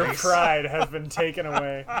All of your dice. pride has been taken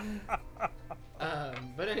away.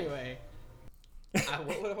 but anyway,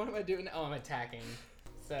 what am I doing? Oh, I'm attacking.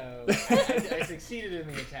 So I succeeded in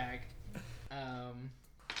the attack.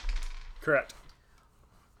 Correct.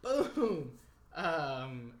 Boom.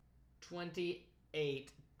 28.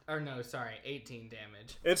 Or no, sorry, 18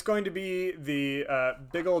 damage. It's going to be the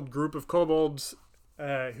big old group of kobolds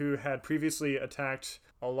who had previously attacked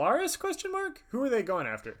Alaris, question mark? Who are they going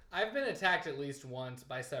after? I've been attacked at least once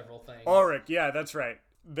by several things. Ulrich, yeah, that's right.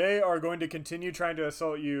 They are going to continue trying to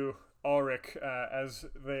assault you, Ulrich, as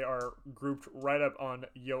they are grouped right up on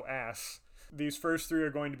yo ass. These first three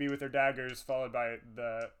are going to be with their daggers, followed by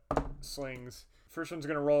the slings. First one's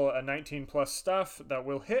going to roll a 19 plus stuff that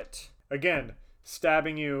will hit. Again,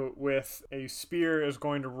 stabbing you with a spear is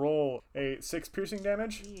going to roll a 6 piercing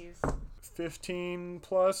damage. Jeez. 15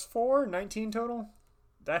 plus 4, 19 total.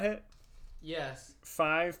 That hit. Yes.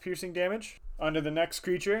 5 piercing damage. On to the next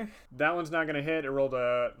creature. That one's not going to hit. It rolled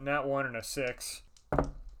a nat 1 and a 6.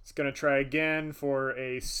 It's going to try again for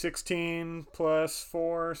a 16 plus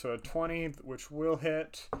 4, so a 20, which will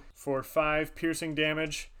hit for 5 piercing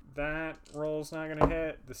damage. That roll's not going to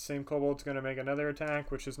hit. The same kobold's going to make another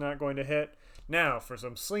attack, which is not going to hit. Now, for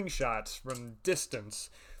some slingshots from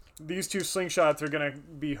distance. These two slingshots are going to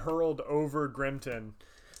be hurled over Grimton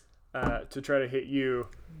to try to hit you.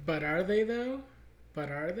 But are they, though?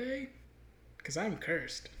 Because I'm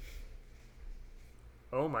cursed.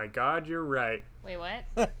 Oh my god, you're right. Wait, what?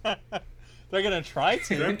 They're gonna try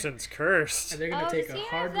to. Grimton's cursed. And they're going to take does a he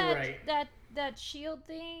hard have right. that shield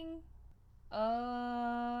thing?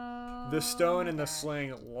 Oh. The stone in the God.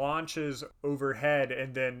 sling launches overhead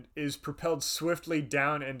and then is propelled swiftly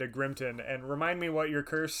down into Grimton. And remind me what your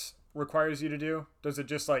curse requires you to do. Does it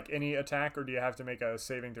just like any attack, or do you have to make a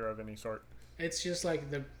saving throw of any sort? It's just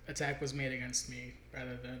like the attack was made against me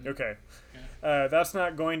rather than... Okay. That's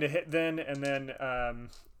not going to hit then. And then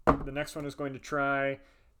the next one is going to try.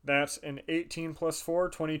 That's an 18 plus 4,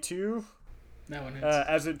 22. That one hits.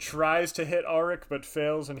 As it tries to hit Ulrich but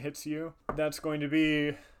fails and hits you. That's going to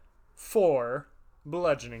be 4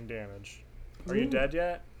 bludgeoning damage. Are you Ooh. dead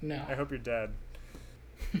yet? No. I hope you're dead.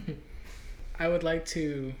 I would like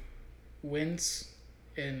to wince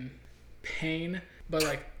in pain, but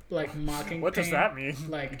like mocking What pain. does that mean?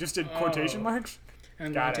 Like, You just did quotation oh. marks? And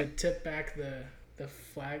I'm Got going it. to tip back the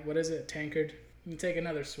flag. What is it? Tankard. And take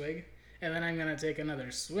another swig. And then I'm going to take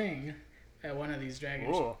another swing at one of these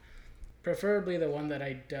dragons. Ooh. Preferably the one that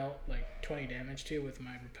I dealt like 20 damage to with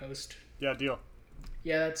my riposte. Yeah, deal.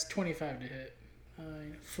 Yeah, that's 25 to hit.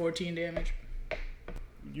 14 damage.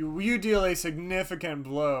 You deal a significant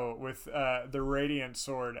blow with the radiant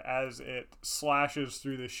sword as it slashes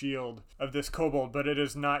through the shield of this kobold, but it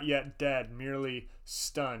is not yet dead, merely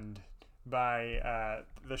stunned by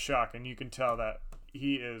the shock, and you can tell that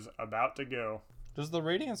he is about to go. Does the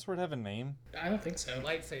radiant sword have a name? I don't think so.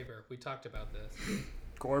 Lightsaber. We talked about this.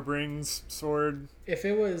 Gorbring's sword. If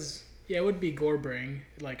it was... Yeah, it would be Gorbring,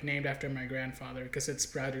 like named after my grandfather, because it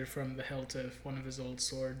sprouted from the hilt of one of his old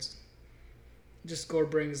swords. Just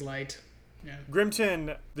Gorbring's light. Yeah.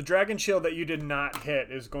 Grimton, the dragon shield that you did not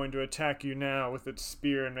hit is going to attack you now with its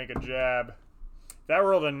spear and make a jab. That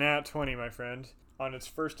rolled a nat 20, my friend, on its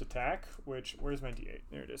first attack, which... Where's my d8?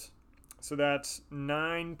 There it is. So that's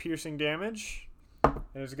 9 piercing damage.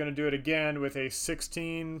 And it's going to do it again with a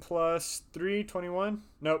 16 plus 3, 21.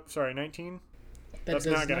 Nope, sorry, 19. That's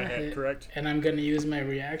does not going to hit, correct? And I'm going to use my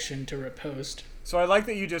reaction to riposte. So I like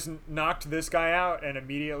that you just knocked this guy out and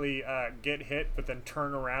immediately get hit, but then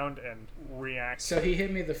turn around and react. So he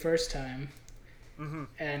hit me the first time, Mm-hmm.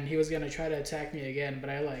 and he was going to try to attack me again, but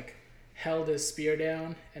I like held his spear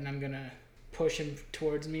down, and I'm going to push him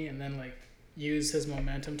towards me and then like use his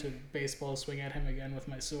momentum to baseball swing at him again with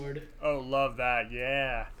my sword. Oh, love that,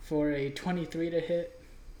 yeah. For a 23 to hit,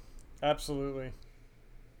 Absolutely.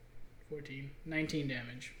 19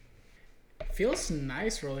 damage. Feels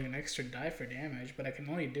nice rolling an extra die for damage, but I can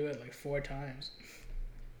only do it like 4 times.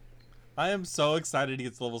 I am so excited he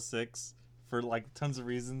gets level 6 for like tons of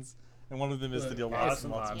reasons, and one of them is to Look, deal lots lots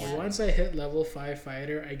and and lots lots. of Yeah. Once I hit level 5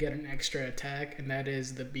 fighter, I get an extra attack, and that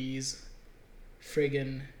is the bees.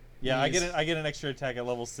 Friggin' Yeah, bees. I get an extra attack at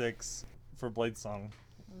level 6 for Blade Song.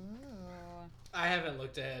 Ooh. I haven't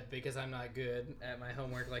looked ahead because I'm not good at my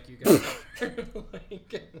homework like you guys are.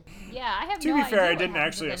 Like, Yeah, I have To no be idea fair, I what didn't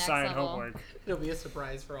happens actually at the next assign level. homework. it'll be a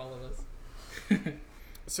surprise for all of us.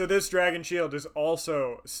 So this dragon shield is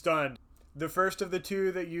also stunned. The first of the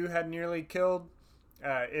two that you had nearly killed,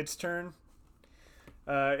 its turn,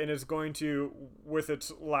 and is going to, with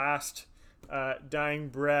its last dying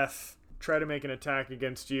breath, try to make an attack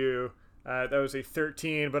against you. That was a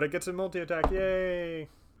 13, but it gets a multi-attack. Yay!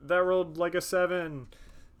 That rolled like a 7.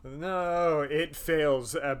 No, it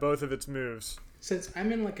fails at both of its moves. Since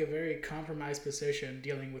I'm in like a very compromised position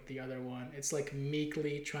dealing with the other one, it's like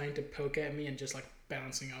meekly trying to poke at me and just like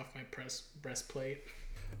bouncing off my breastplate.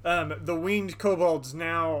 The winged kobolds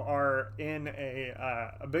now are in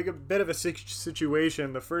a bit of a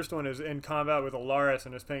situation. The first one is in combat with Alaris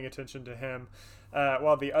and is paying attention to him,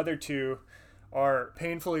 while the other two are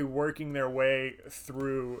painfully working their way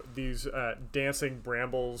through these dancing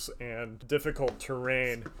brambles and difficult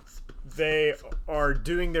terrain. They are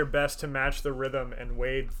doing their best to match the rhythm and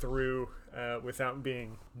wade through without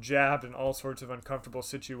being jabbed in all sorts of uncomfortable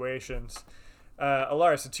situations.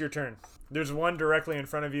 Alaris, it's your turn. There's one directly in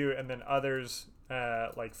front of you, and then others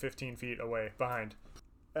like 15 feet away behind.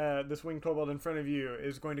 This winged kobold in front of you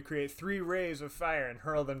is going to create 3 rays of fire and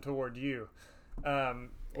hurl them toward you.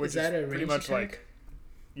 Which Is that a pretty ranged much attack? like,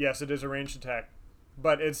 yes, it is a ranged attack,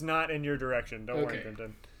 but it's not in your direction. Don't worry, Okay.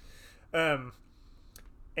 Grimton.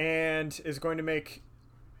 And is going to make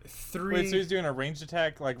 3. Wait, so he's doing a ranged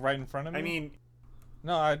attack like right in front of me? I mean,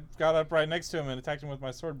 no, I got up right next to him and attacked him with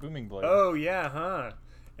my sword, Booming Blade. oh yeah, huh?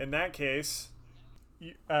 In that case,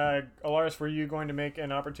 Alaris, were you going to make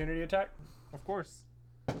an opportunity attack? Of course.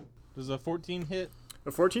 Does a 14 hit?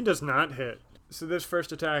 A 14 does not hit. So this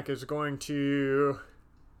first attack is going to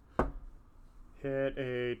hit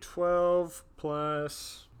a 12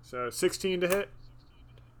 plus, so 16 to hit.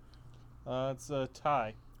 It's a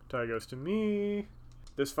tie. Tie goes to me.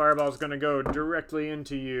 This fireball is going to go directly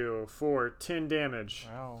into you for 10 damage.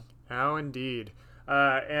 Wow. How indeed.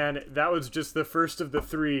 And that was just the first of the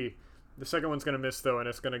 3. The second one's going to miss, though, and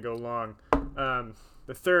it's going to go long.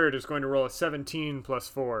 The third is going to roll a 17 plus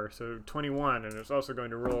 4, so 21, and it's also going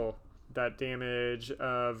to roll that damage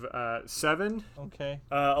of 7. Okay.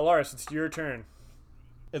 Alaris, it's your turn.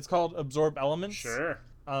 It's called Absorb Elements. Sure.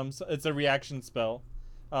 So it's a reaction spell.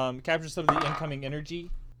 Capture some of the incoming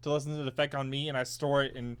energy to lessen the effect on me, and I store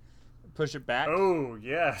it and push it back. Oh,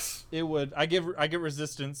 yes. It would. I get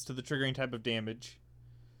resistance to the triggering type of damage,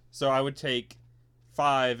 so I would take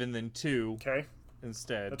 5 and then 2 Okay,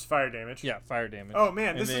 instead. that's fire damage. Yeah, fire damage. Oh,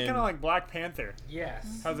 man, And this is then- kind of like Black Panther.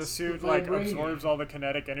 Yes. How the suit, Vibranium. absorbs all the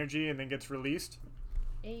kinetic energy and then gets released.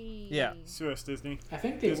 Hey. Yeah. Sue us, Disney. I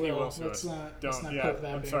think they Disney will. sue Let's us. not Don't, yeah, poke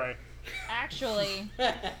that I'm big. sorry. Actually,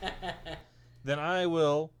 Then I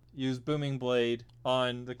will use Booming Blade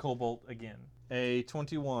on the Cobalt again. A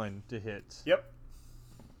 21 to hit. Yep.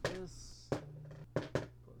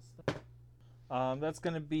 That's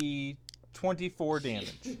going to be 24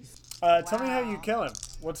 damage. Tell me how you kill him.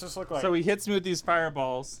 What's this look like? So he hits me with these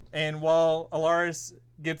fireballs, and while Alaris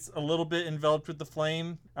gets a little bit enveloped with the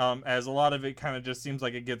flame, as a lot of it kind of just seems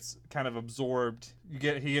like it gets kind of absorbed,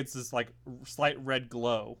 he gets this like slight red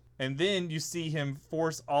glow, and then you see him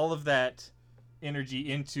force all of that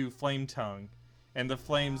energy into Flame Tongue, and the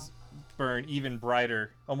flames burn even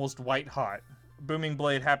brighter, almost white hot. Booming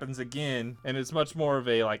Blade happens again, and it's much more of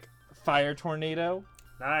a like fire tornado,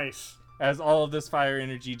 Nice. as all of this fire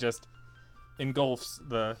energy just engulfs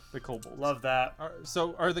the kobolds. Love that.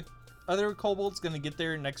 So are the other kobolds going to get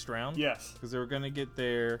there next round? Yes. Because they were going to get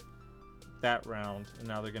there that round, and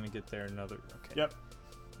now they're going to get there another. Okay. Yep.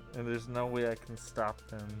 And there's no way I can stop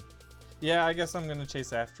them. Yeah, I guess I'm going to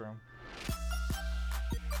chase after them.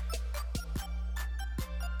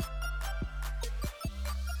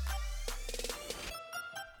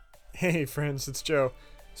 Hey friends, it's Joe.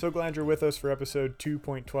 So glad you're with us for episode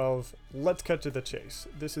 2.12. Let's cut to the chase.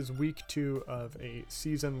 This is week 2 of a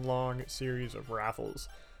season-long series of raffles.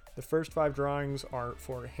 The first 5 drawings are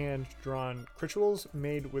for hand-drawn rituals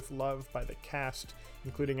made with love by the cast,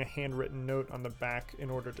 including a handwritten note on the back in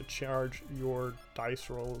order to charge your dice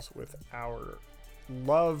rolls with our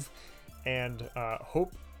love and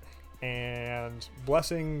hope and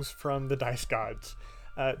blessings from the dice gods.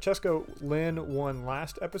 Chesko Lynn won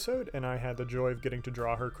last episode, and I had the joy of getting to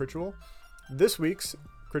draw her Critchwell. This week's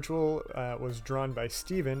Critchwell was drawn by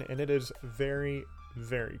Steven, and it is very,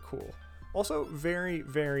 very cool. Also, very,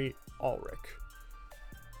 very Ulrich.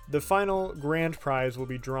 The final grand prize will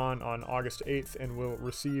be drawn on August 8th and will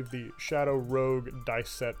receive the Shadow Rogue dice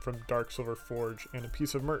set from Dark Silver Forge and a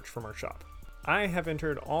piece of merch from our shop. I have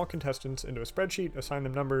entered all contestants into a spreadsheet, assigned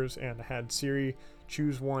them numbers, and had Siri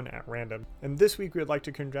choose one at random. And this week we would like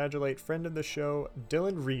to congratulate friend of the show,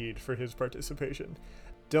 Dylan Reed, for his participation.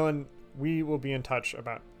 Dylan, we will be in touch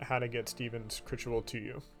about how to get Steven's Critchwell to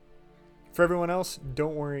you. For everyone else,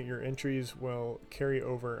 don't worry, your entries will carry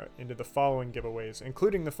over into the following giveaways,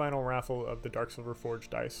 including the final raffle of the Dark Silver Forge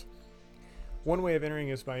dice. One way of entering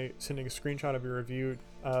is by sending a screenshot of your review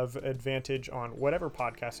of Advantage on whatever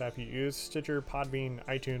podcast app you use, Stitcher, Podbean,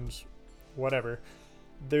 iTunes, whatever,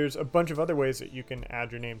 There's a bunch of other ways that you can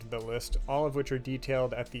add your name to the list, all of which are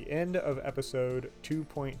detailed at the end of episode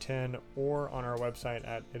 2.10 or on our website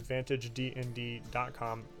at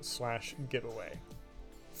advantagednd.com/giveaway.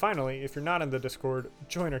 Finally, if you're not in the Discord,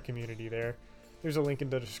 join our community there. There's a link in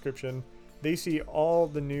the description. They see all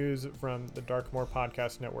the news from the Darkmoor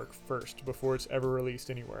Podcast Network first, before it's ever released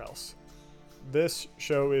anywhere else. This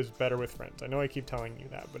show is better with friends. I know I keep telling you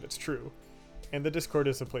that, but it's true. And the Discord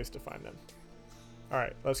is the place to find them.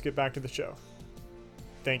 Alright, let's get back to the show.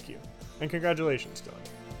 Thank you. And congratulations, Dylan.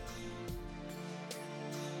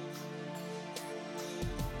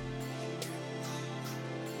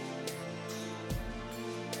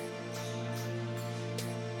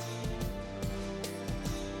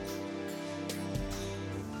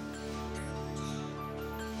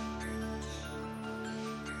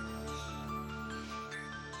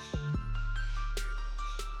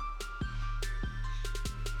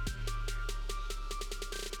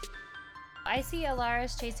 I see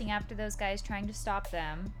Alaris chasing after those guys, trying to stop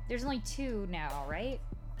them. There's only 2 now, right?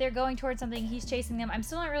 They're going towards something, he's chasing them. I'm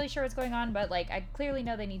still not really sure what's going on, but like I clearly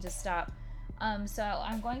know they need to stop. So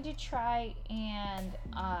I'm going to try and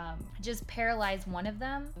just paralyze one of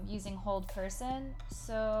them using hold person.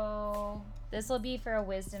 So this will be for a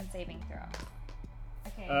wisdom saving throw.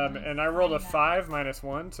 Okay. And I rolled a find that. 5 minus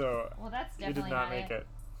 1, so Well, that's you definitely did not make it.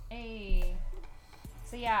 Hey.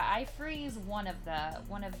 So yeah, I freeze one of the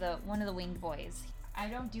winged boys. I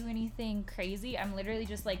don't do anything crazy. I'm literally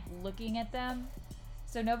just like looking at them.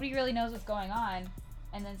 So nobody really knows what's going on.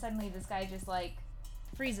 And then suddenly this guy just like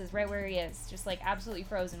freezes right where he is, just like absolutely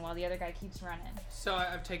frozen while the other guy keeps running. So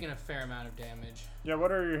I've taken a fair amount of damage. Yeah,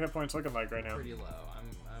 what are your hit points looking like right now? Pretty low. I'm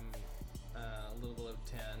a little below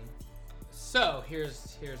 10. So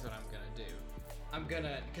here's what I'm gonna do. I'm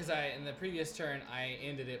gonna, because in the previous turn I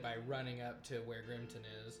ended it by running up to where Grimton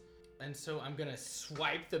is, and so I'm gonna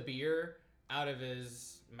swipe the beer out of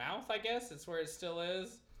his mouth. I guess it's where it still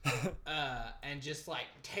is, and just like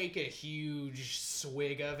take a huge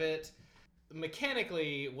swig of it.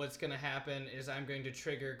 Mechanically, what's gonna happen is I'm going to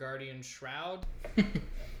trigger Guardian Shroud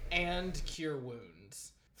and Cure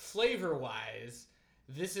Wounds. Flavor-wise,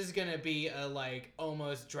 this is gonna be a like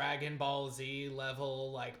almost Dragon Ball Z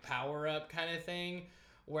level like power up kind of thing,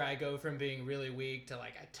 where I go from being really weak to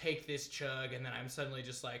like I take this chug and then I'm suddenly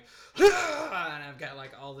just like and I've got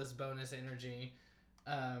like all this bonus energy,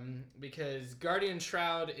 because Guardian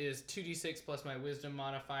Shroud is 2d6 plus my Wisdom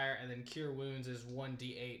modifier, and then Cure Wounds is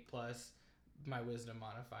 1d8 plus my Wisdom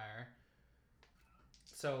modifier.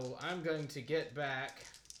 So I'm going to get back.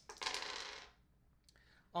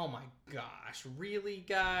 Oh my gosh, really,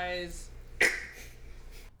 guys?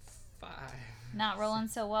 5. Not rolling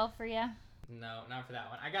so well for you. No, not for that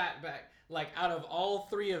one. I got back, like, out of all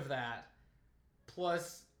 3 of that,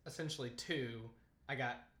 plus essentially 2, I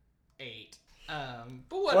got 8.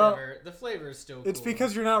 But whatever, the flavor is still cool. It's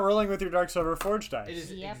because you're not rolling with your Dark Silver Forge dice. It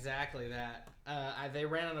is Yep. exactly that. They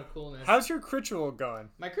ran out of coolness. How's your crit roll going?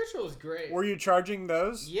 My crit roll is great. Were you charging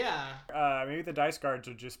those? Yeah. Maybe the dice guards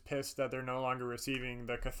are just pissed that they're no longer receiving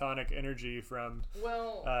the chthonic energy from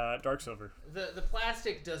Well, Dark Silver. the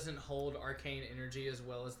plastic doesn't hold arcane energy as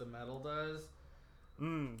well as the metal does.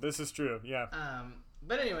 This is true, yeah.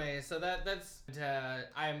 But anyway, so that's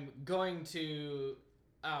I'm going to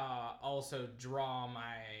also draw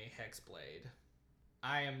my Hexblade.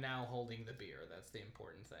 I am now holding the beer. That's the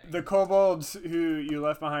important thing. The kobolds who you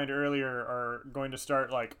left behind earlier are going to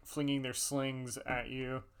start, like, flinging their slings at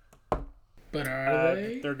you. But are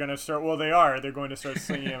they? They're going to start... Well, they are. They're going to start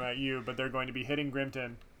slinging them at you, but they're going to be hitting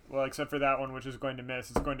Grimton. Well, except for that one, which is going to miss.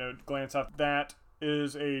 It's going to glance off. That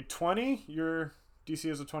is a 20. Your DC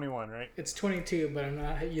is a 21, right? It's 22, but I'm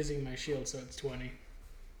not using my shield, so it's 20.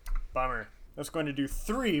 Bummer. That's going to do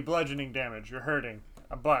 3 bludgeoning damage. You're hurting.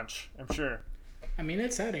 A bunch, I'm sure. I mean,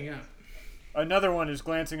 it's adding up. Another one is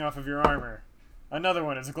glancing off of your armor. Another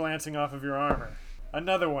one is glancing off of your armor.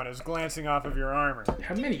 Another one is glancing off of your armor.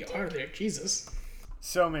 How many are there? Jesus.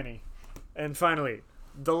 So many. And finally,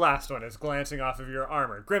 the last one is glancing off of your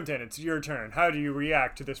armor. Grimton, it's your turn. How do you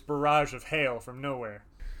react to this barrage of hail from nowhere?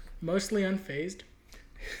 Mostly unfazed.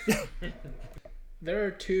 There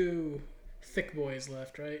are 2 thick boys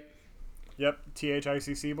left, right? Yep,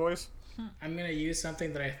 THICC boys. I'm going to use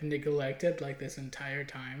something that I've neglected like this entire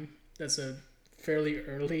time. That's a fairly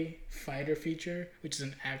early fighter feature, which is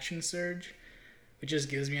an action surge, which just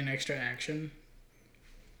gives me an extra action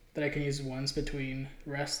that I can use once between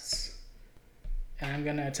rests. And I'm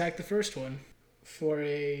going to attack the first one for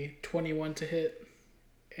a 21 to hit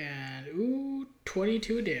and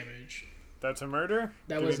 22 damage. That's a murder.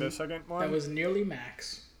 That Give was me the second one. That was nearly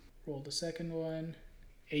max. Roll the second one.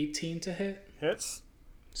 18 to hit. Hits.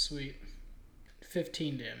 Sweet.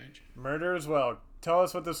 15 damage. Murder as well. Tell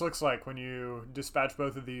us what this looks like when you dispatch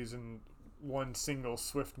both of these in one single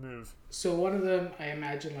swift move. So one of them, I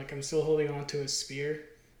imagine, like I'm still holding on to a spear.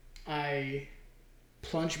 I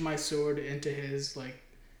plunge my sword into his, like,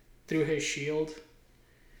 through his shield.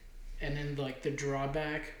 And then, like, the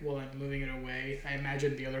drawback, while I'm moving it away, I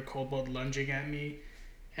imagine the other kobold lunging at me.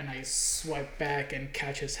 And I swipe back and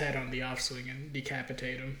catch his head on the offswing and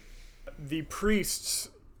decapitate him. The priests,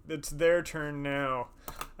 it's their turn now.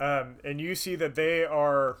 And you see that they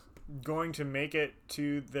are going to make it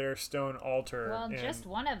to their stone altar. Well, and just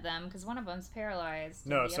one of them, because one of them's paralyzed.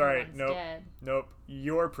 No, and the sorry, other one's nope. dead. Nope.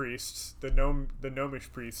 Your priests, the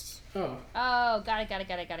gnomish priests, Oh, Oh, got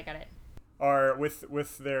it. are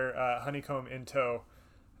with their honeycomb in tow,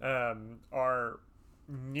 are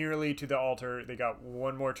nearly to the altar. They got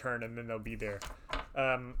one more turn and then they'll be there.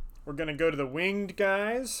 We're gonna go to the winged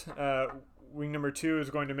guys. Wing number 2 is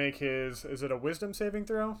going to make his, is it a wisdom saving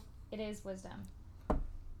throw? It is wisdom.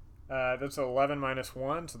 That's 11 minus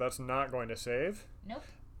 1, so that's not going to save. Nope.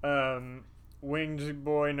 Winged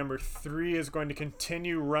boy number 3 is going to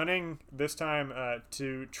continue running, this time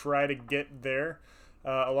to try to get there.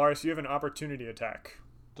 Alaris, you have an opportunity attack.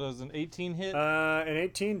 Does an 18 hit? An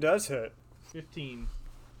 18 does hit. 15.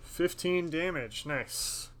 15 damage.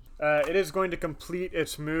 Nice. It is going to complete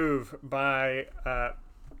its move by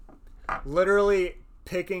literally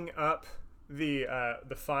picking up the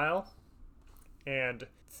file and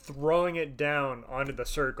throwing it down onto the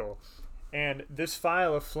circle. And this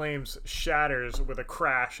file of flames shatters with a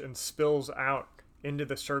crash and spills out into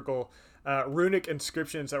the circle. Runic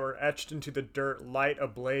inscriptions that were etched into the dirt light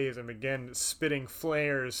ablaze and begin spitting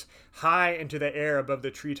flares high into the air above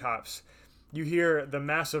the treetops. You hear the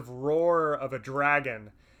massive roar of a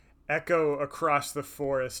dragon echo across the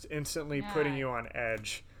forest, instantly putting you on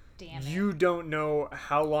edge. Damn it. You don't know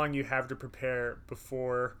how long you have to prepare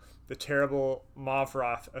before the terrible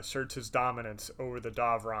Mavroth asserts his dominance over the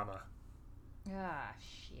Davrama. Ah,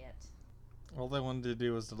 shit. All they wanted to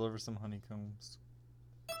do was deliver some honeycombs.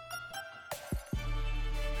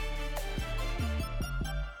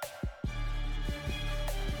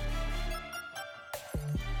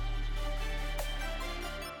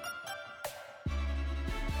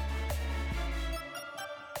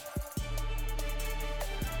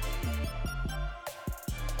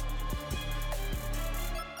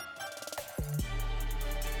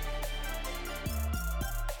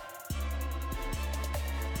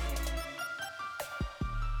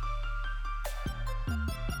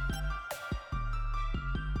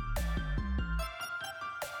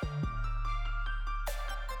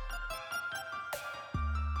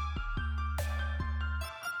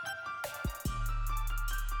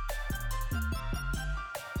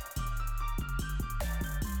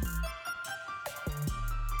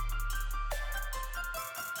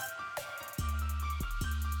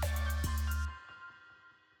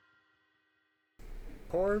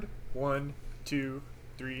 Chord, 1, 2,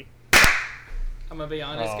 3. I'm gonna be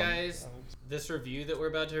honest, Um, guys. This review that we're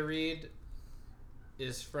about to read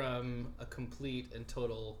is from a complete and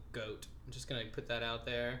total goat. I'm just gonna put that out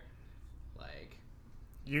there. Like,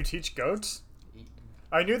 You teach goats?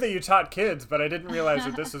 I knew that you taught kids, but I didn't realize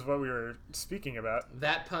that this is what we were speaking about.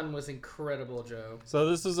 that pun was incredible, Joe. So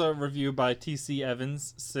this is a review by TC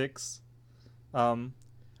Evans 6.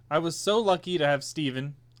 I was so lucky to have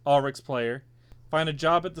Steven, Ulrich's player, find a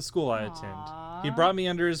job at the school I attend. He brought me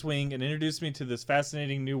under his wing and introduced me to this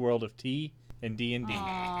fascinating new world of tea and D&D. We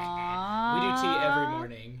do tea every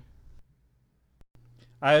morning.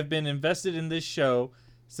 I have been invested in this show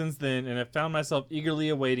since then and have found myself eagerly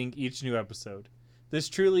awaiting each new episode. This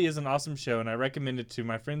truly is an awesome show and I recommend it to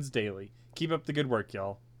my friends daily. Keep up the good work,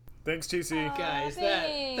 y'all. Thanks, TC. Guys,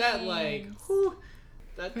 that like, thanks. whew,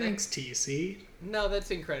 that thanks, TC. No, that's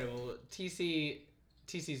incredible.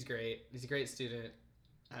 TC's great. He's a great student.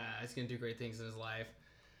 He's gonna do great things in his life.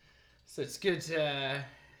 So it's good to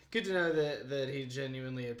know that he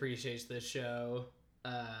genuinely appreciates this show.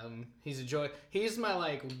 He's a joy. He's my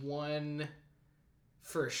like one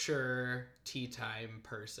for sure tea time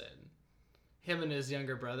person. Him and his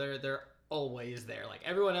younger brother, they're always there. Like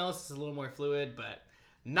everyone else is a little more fluid, but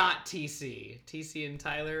not TC. TC and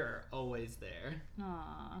Tyler are always there.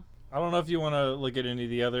 Aw. I don't know if you want to look at any of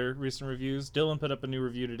the other recent reviews. Dylan put up a new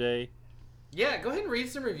review today. Yeah, go ahead and read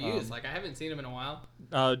some reviews. Like I haven't seen him in a while.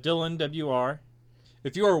 Dylan WR.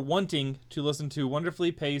 If you are wanting to listen to a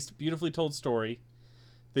wonderfully paced, beautifully told story,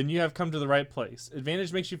 then you have come to the right place.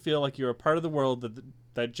 Advantage makes you feel like you're a part of the world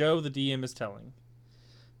that Joe, the DM, is telling.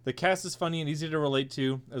 The cast is funny and easy to relate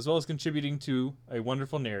to, as well as contributing to a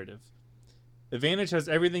wonderful narrative. Advantage has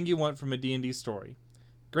everything you want from a D&D story.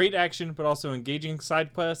 Great action, but also engaging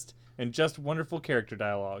side quest and just wonderful character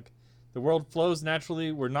dialogue. The world flows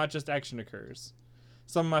naturally where not just action occurs.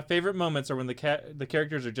 Some of my favorite moments are when the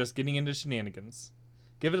characters are just getting into shenanigans.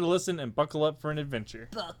 Give it a listen and buckle up for an adventure.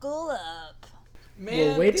 Buckle up. Man,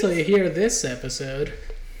 Well, wait till you hear this episode.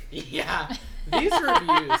 Yeah, these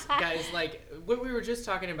reviews, guys, like what we were just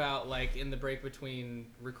talking about, like in the break between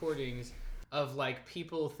recordings, of like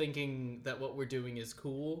people thinking that what we're doing is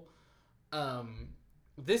cool.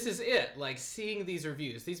 This is it. Like seeing these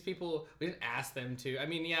reviews, these people, we didn't ask them to. I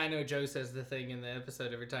mean, yeah, I know Joe says the thing in the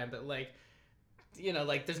episode every time, but like, you know,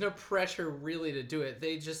 like there's no pressure really to do it.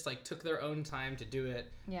 They just like took their own time to do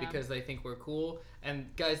it because they think we're cool.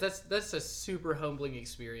 And guys, that's a super humbling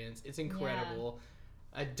experience. It's incredible.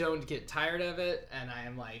 I don't get tired of it, and I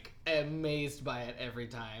am like amazed by it every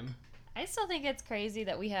time. I still think it's crazy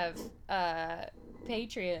that we have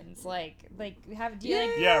Patreons. Like do you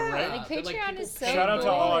like? Yeah, right. Like Patreon people is so Shout out to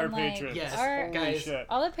cool, all our and, like, patrons. Yes, Holy guys. shit.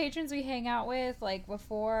 all the patrons we hang out with, like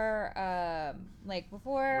before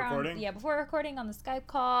Recording? before recording on the Skype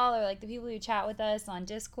call, or like the people who chat with us on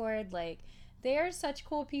Discord, like they are such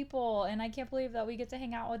cool people, and I can't believe that we get to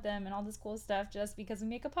hang out with them and all this cool stuff just because we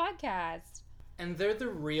make a podcast. And they're the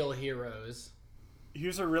real heroes.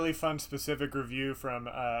 Here's a really fun specific review from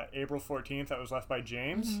April 14th that was left by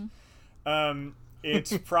James.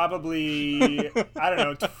 It's probably, I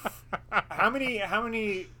don't know, how many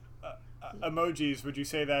emojis would you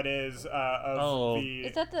say that is the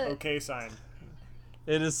Is that the- okay sign?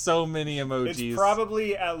 It is so many emojis. It's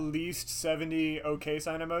probably at least 70 okay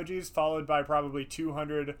sign emojis, followed by probably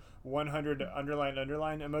 200, 100 underline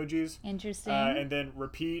emojis. Interesting. And then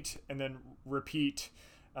repeat, and then repeat.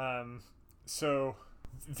 So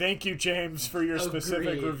thank you, James, for your specific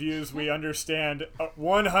Agreed. reviews. We understand.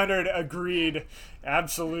 100 agreed.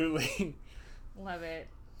 Absolutely. Love it.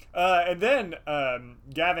 And then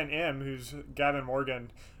Gavin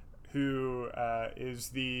Morgan, who is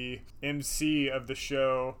the MC of the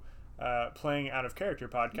show Playing Out of Character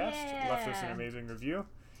podcast, left us an amazing review.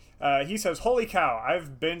 He says, "Holy cow,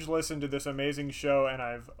 I've binge listened to this amazing show and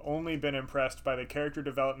I've only been impressed by the character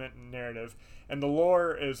development and narrative, and the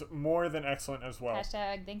lore is more than excellent as well.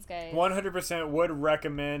 Hashtag thanks, guys. 100% would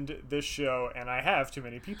recommend this show, and I have too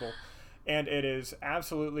many people, and it is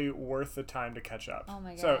absolutely worth the time to catch up." Oh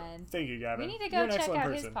my So, God. thank you, Gavin. We need to You're go an check excellent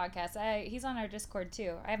out person. his podcast. He's on our Discord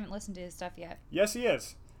too. I haven't listened to his stuff yet. Yes, he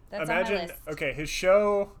is. That's on my Imagine, list. okay, his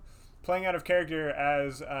show, Playing Out of Character,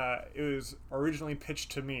 as it was originally pitched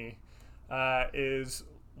to me, is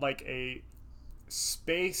like a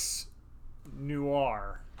space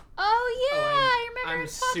noir. Oh yeah, I remember I'm him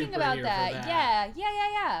talking super about here for that. that.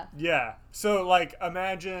 Yeah. Yeah. So, like,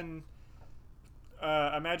 imagine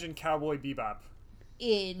Cowboy Bebop.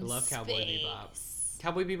 In I love Cowboy space. Bebop.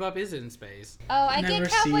 Cowboy Bebop is in space. Oh, I Never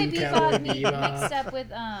get Cowboy seen Bebop Cowboy mixed Bebop. up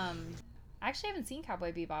with I actually haven't seen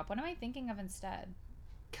Cowboy Bebop. What am I thinking of instead?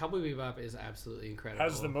 Cowboy Bebop is absolutely incredible.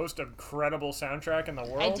 Has the most incredible soundtrack in the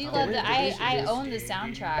world. I do love it the is, I it is. own the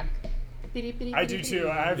soundtrack. I do too.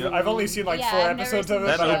 I've only seen like Yeah, 4 I've never episodes seen of it,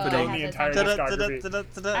 the but show. I've I done have the the entire soundtrack.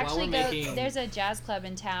 discography. Actually, we're making- there's a jazz club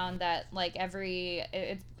in town that like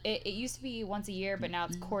it used to be once a year, but now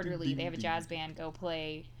it's quarterly. They have a jazz band go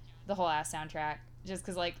play the whole ass soundtrack just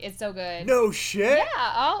because like it's so good. No shit. Yeah,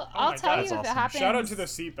 Oh I'll my tell God, you if that's it awesome. happens. Shout out to the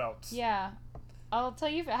seatbelts. Yeah, I'll tell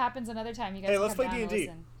you if it happens another time. You guys Hey, can let's come play down and D&D.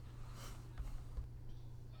 listen.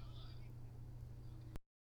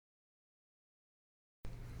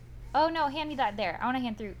 Oh no, hand me that there. I want to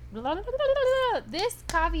hand through. This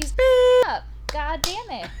coffee's up. God damn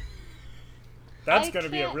it. That's I gonna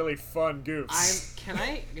be a can't- really fun goof.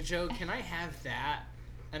 Joe, can I have that?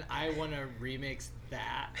 And I want to remix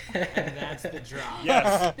that. And that's the drop.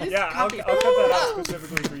 Yes. This Yeah, I'll coffee- cut that out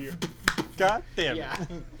specifically for you. God damn it. Yeah.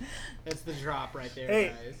 That's the drop right there, Hey,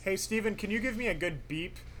 guys. hey, Steven, can you give me a good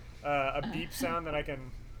beep, a beep sound that I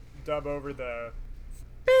can dub over the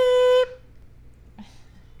beep?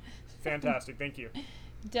 Fantastic, thank you.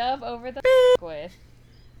 Dub over the with.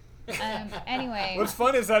 Anyway. What's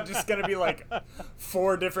fun is that just gonna be like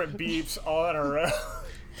 4 different beeps all in a row.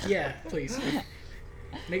 Yeah, please.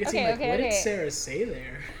 Make it seem Okay, like, what did okay. Sarah say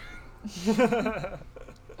there?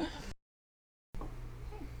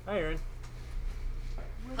 Hi, Aaron.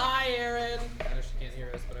 Hi, Aaron. I know she can't hear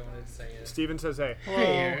us, but I wanted to say it. Steven says hey.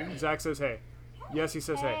 Hey, Aaron. Zach says hey. Yes, he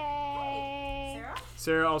says hey. Hey.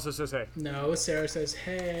 Sarah also says hey. No, Sarah says,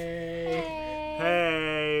 hey.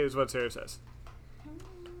 Hey is what Sarah says.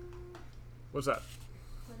 What's up?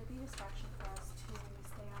 Would it be a distraction for us to stay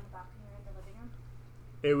on the balcony or in the living room?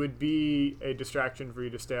 It would be a distraction for you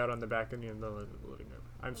to stay out on the balcony in the living room.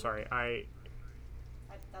 I'm sorry.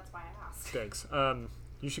 That's why I asked. Thanks.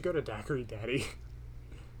 You should go to Daiquiri Daddy.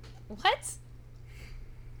 What?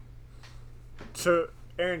 So,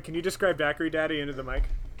 Aaron, can you describe Daiquiri Daddy into the mic?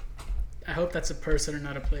 I hope that's a person or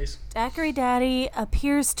not a place. Daiquiri Daddy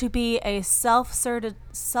appears to be a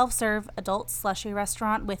self-serve adult slushy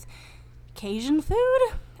restaurant with Cajun food,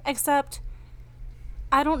 except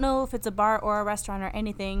I don't know if it's a bar or a restaurant or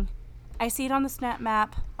anything. I see it on the Snap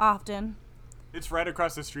Map often, It's right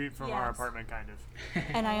across the street from our Yes. apartment, kind of.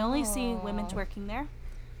 and I only see women twerking there.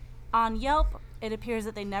 On Yelp, it appears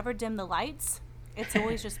that they never dim the lights. It's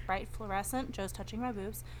always just bright fluorescent. Joe's touching my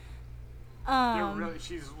boobs.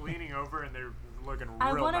 She's leaning over and they're looking real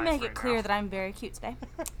I want to nice make it clear that I'm very cute today.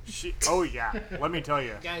 Oh yeah, let me tell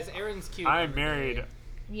you. Guys, Aaron's cute. I'm every married. day.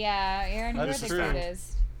 Yeah, Aaron, That you're is the true.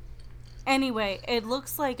 cutest. Anyway, it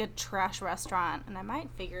looks like a trash restaurant, and I might.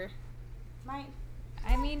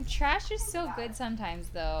 I mean, trash is so good sometimes,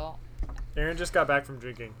 though. Aaron just got back from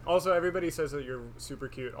drinking. Also, everybody says that you're super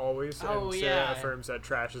cute always, Oh, and Sarah yeah. affirms that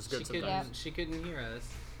trash is good sometimes. She couldn't hear us.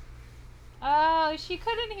 Oh, she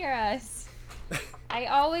couldn't hear us. I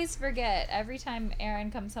always forget every time Aaron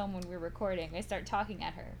comes home when we're recording. I start talking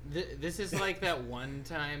at her. This is like that one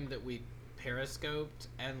time that we periscoped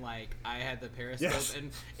and like I had the periscope Yes. and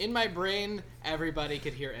in my brain everybody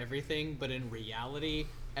could hear everything, but in reality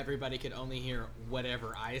everybody could only hear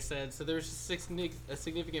whatever I said. So there's a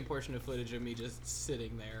significant portion of footage of me just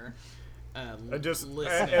sitting there,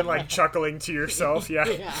 listening. And like chuckling to yourself. Yeah.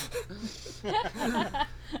 Yeah.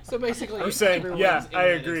 So basically, I'm saying, everyone's yeah,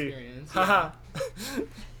 I internet agree. experience, Haha.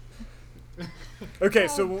 Okay, Oh,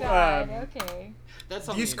 so God, okay. That's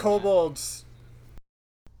on these the internet. kobolds.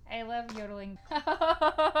 I love yodeling.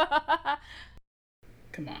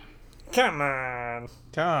 Come on. Come on.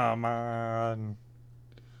 Come on.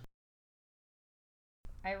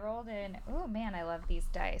 I rolled in. Oh man, I love these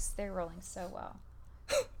dice. They're rolling so well.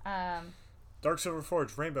 Dark Silver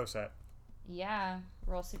Forge Rainbow Set. Yeah,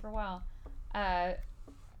 roll super well.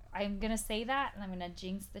 I'm gonna say that, and I'm gonna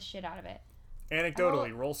jinx the shit out of it.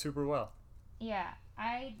 Anecdotally, roll super well. Yeah,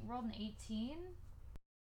 I rolled an 18,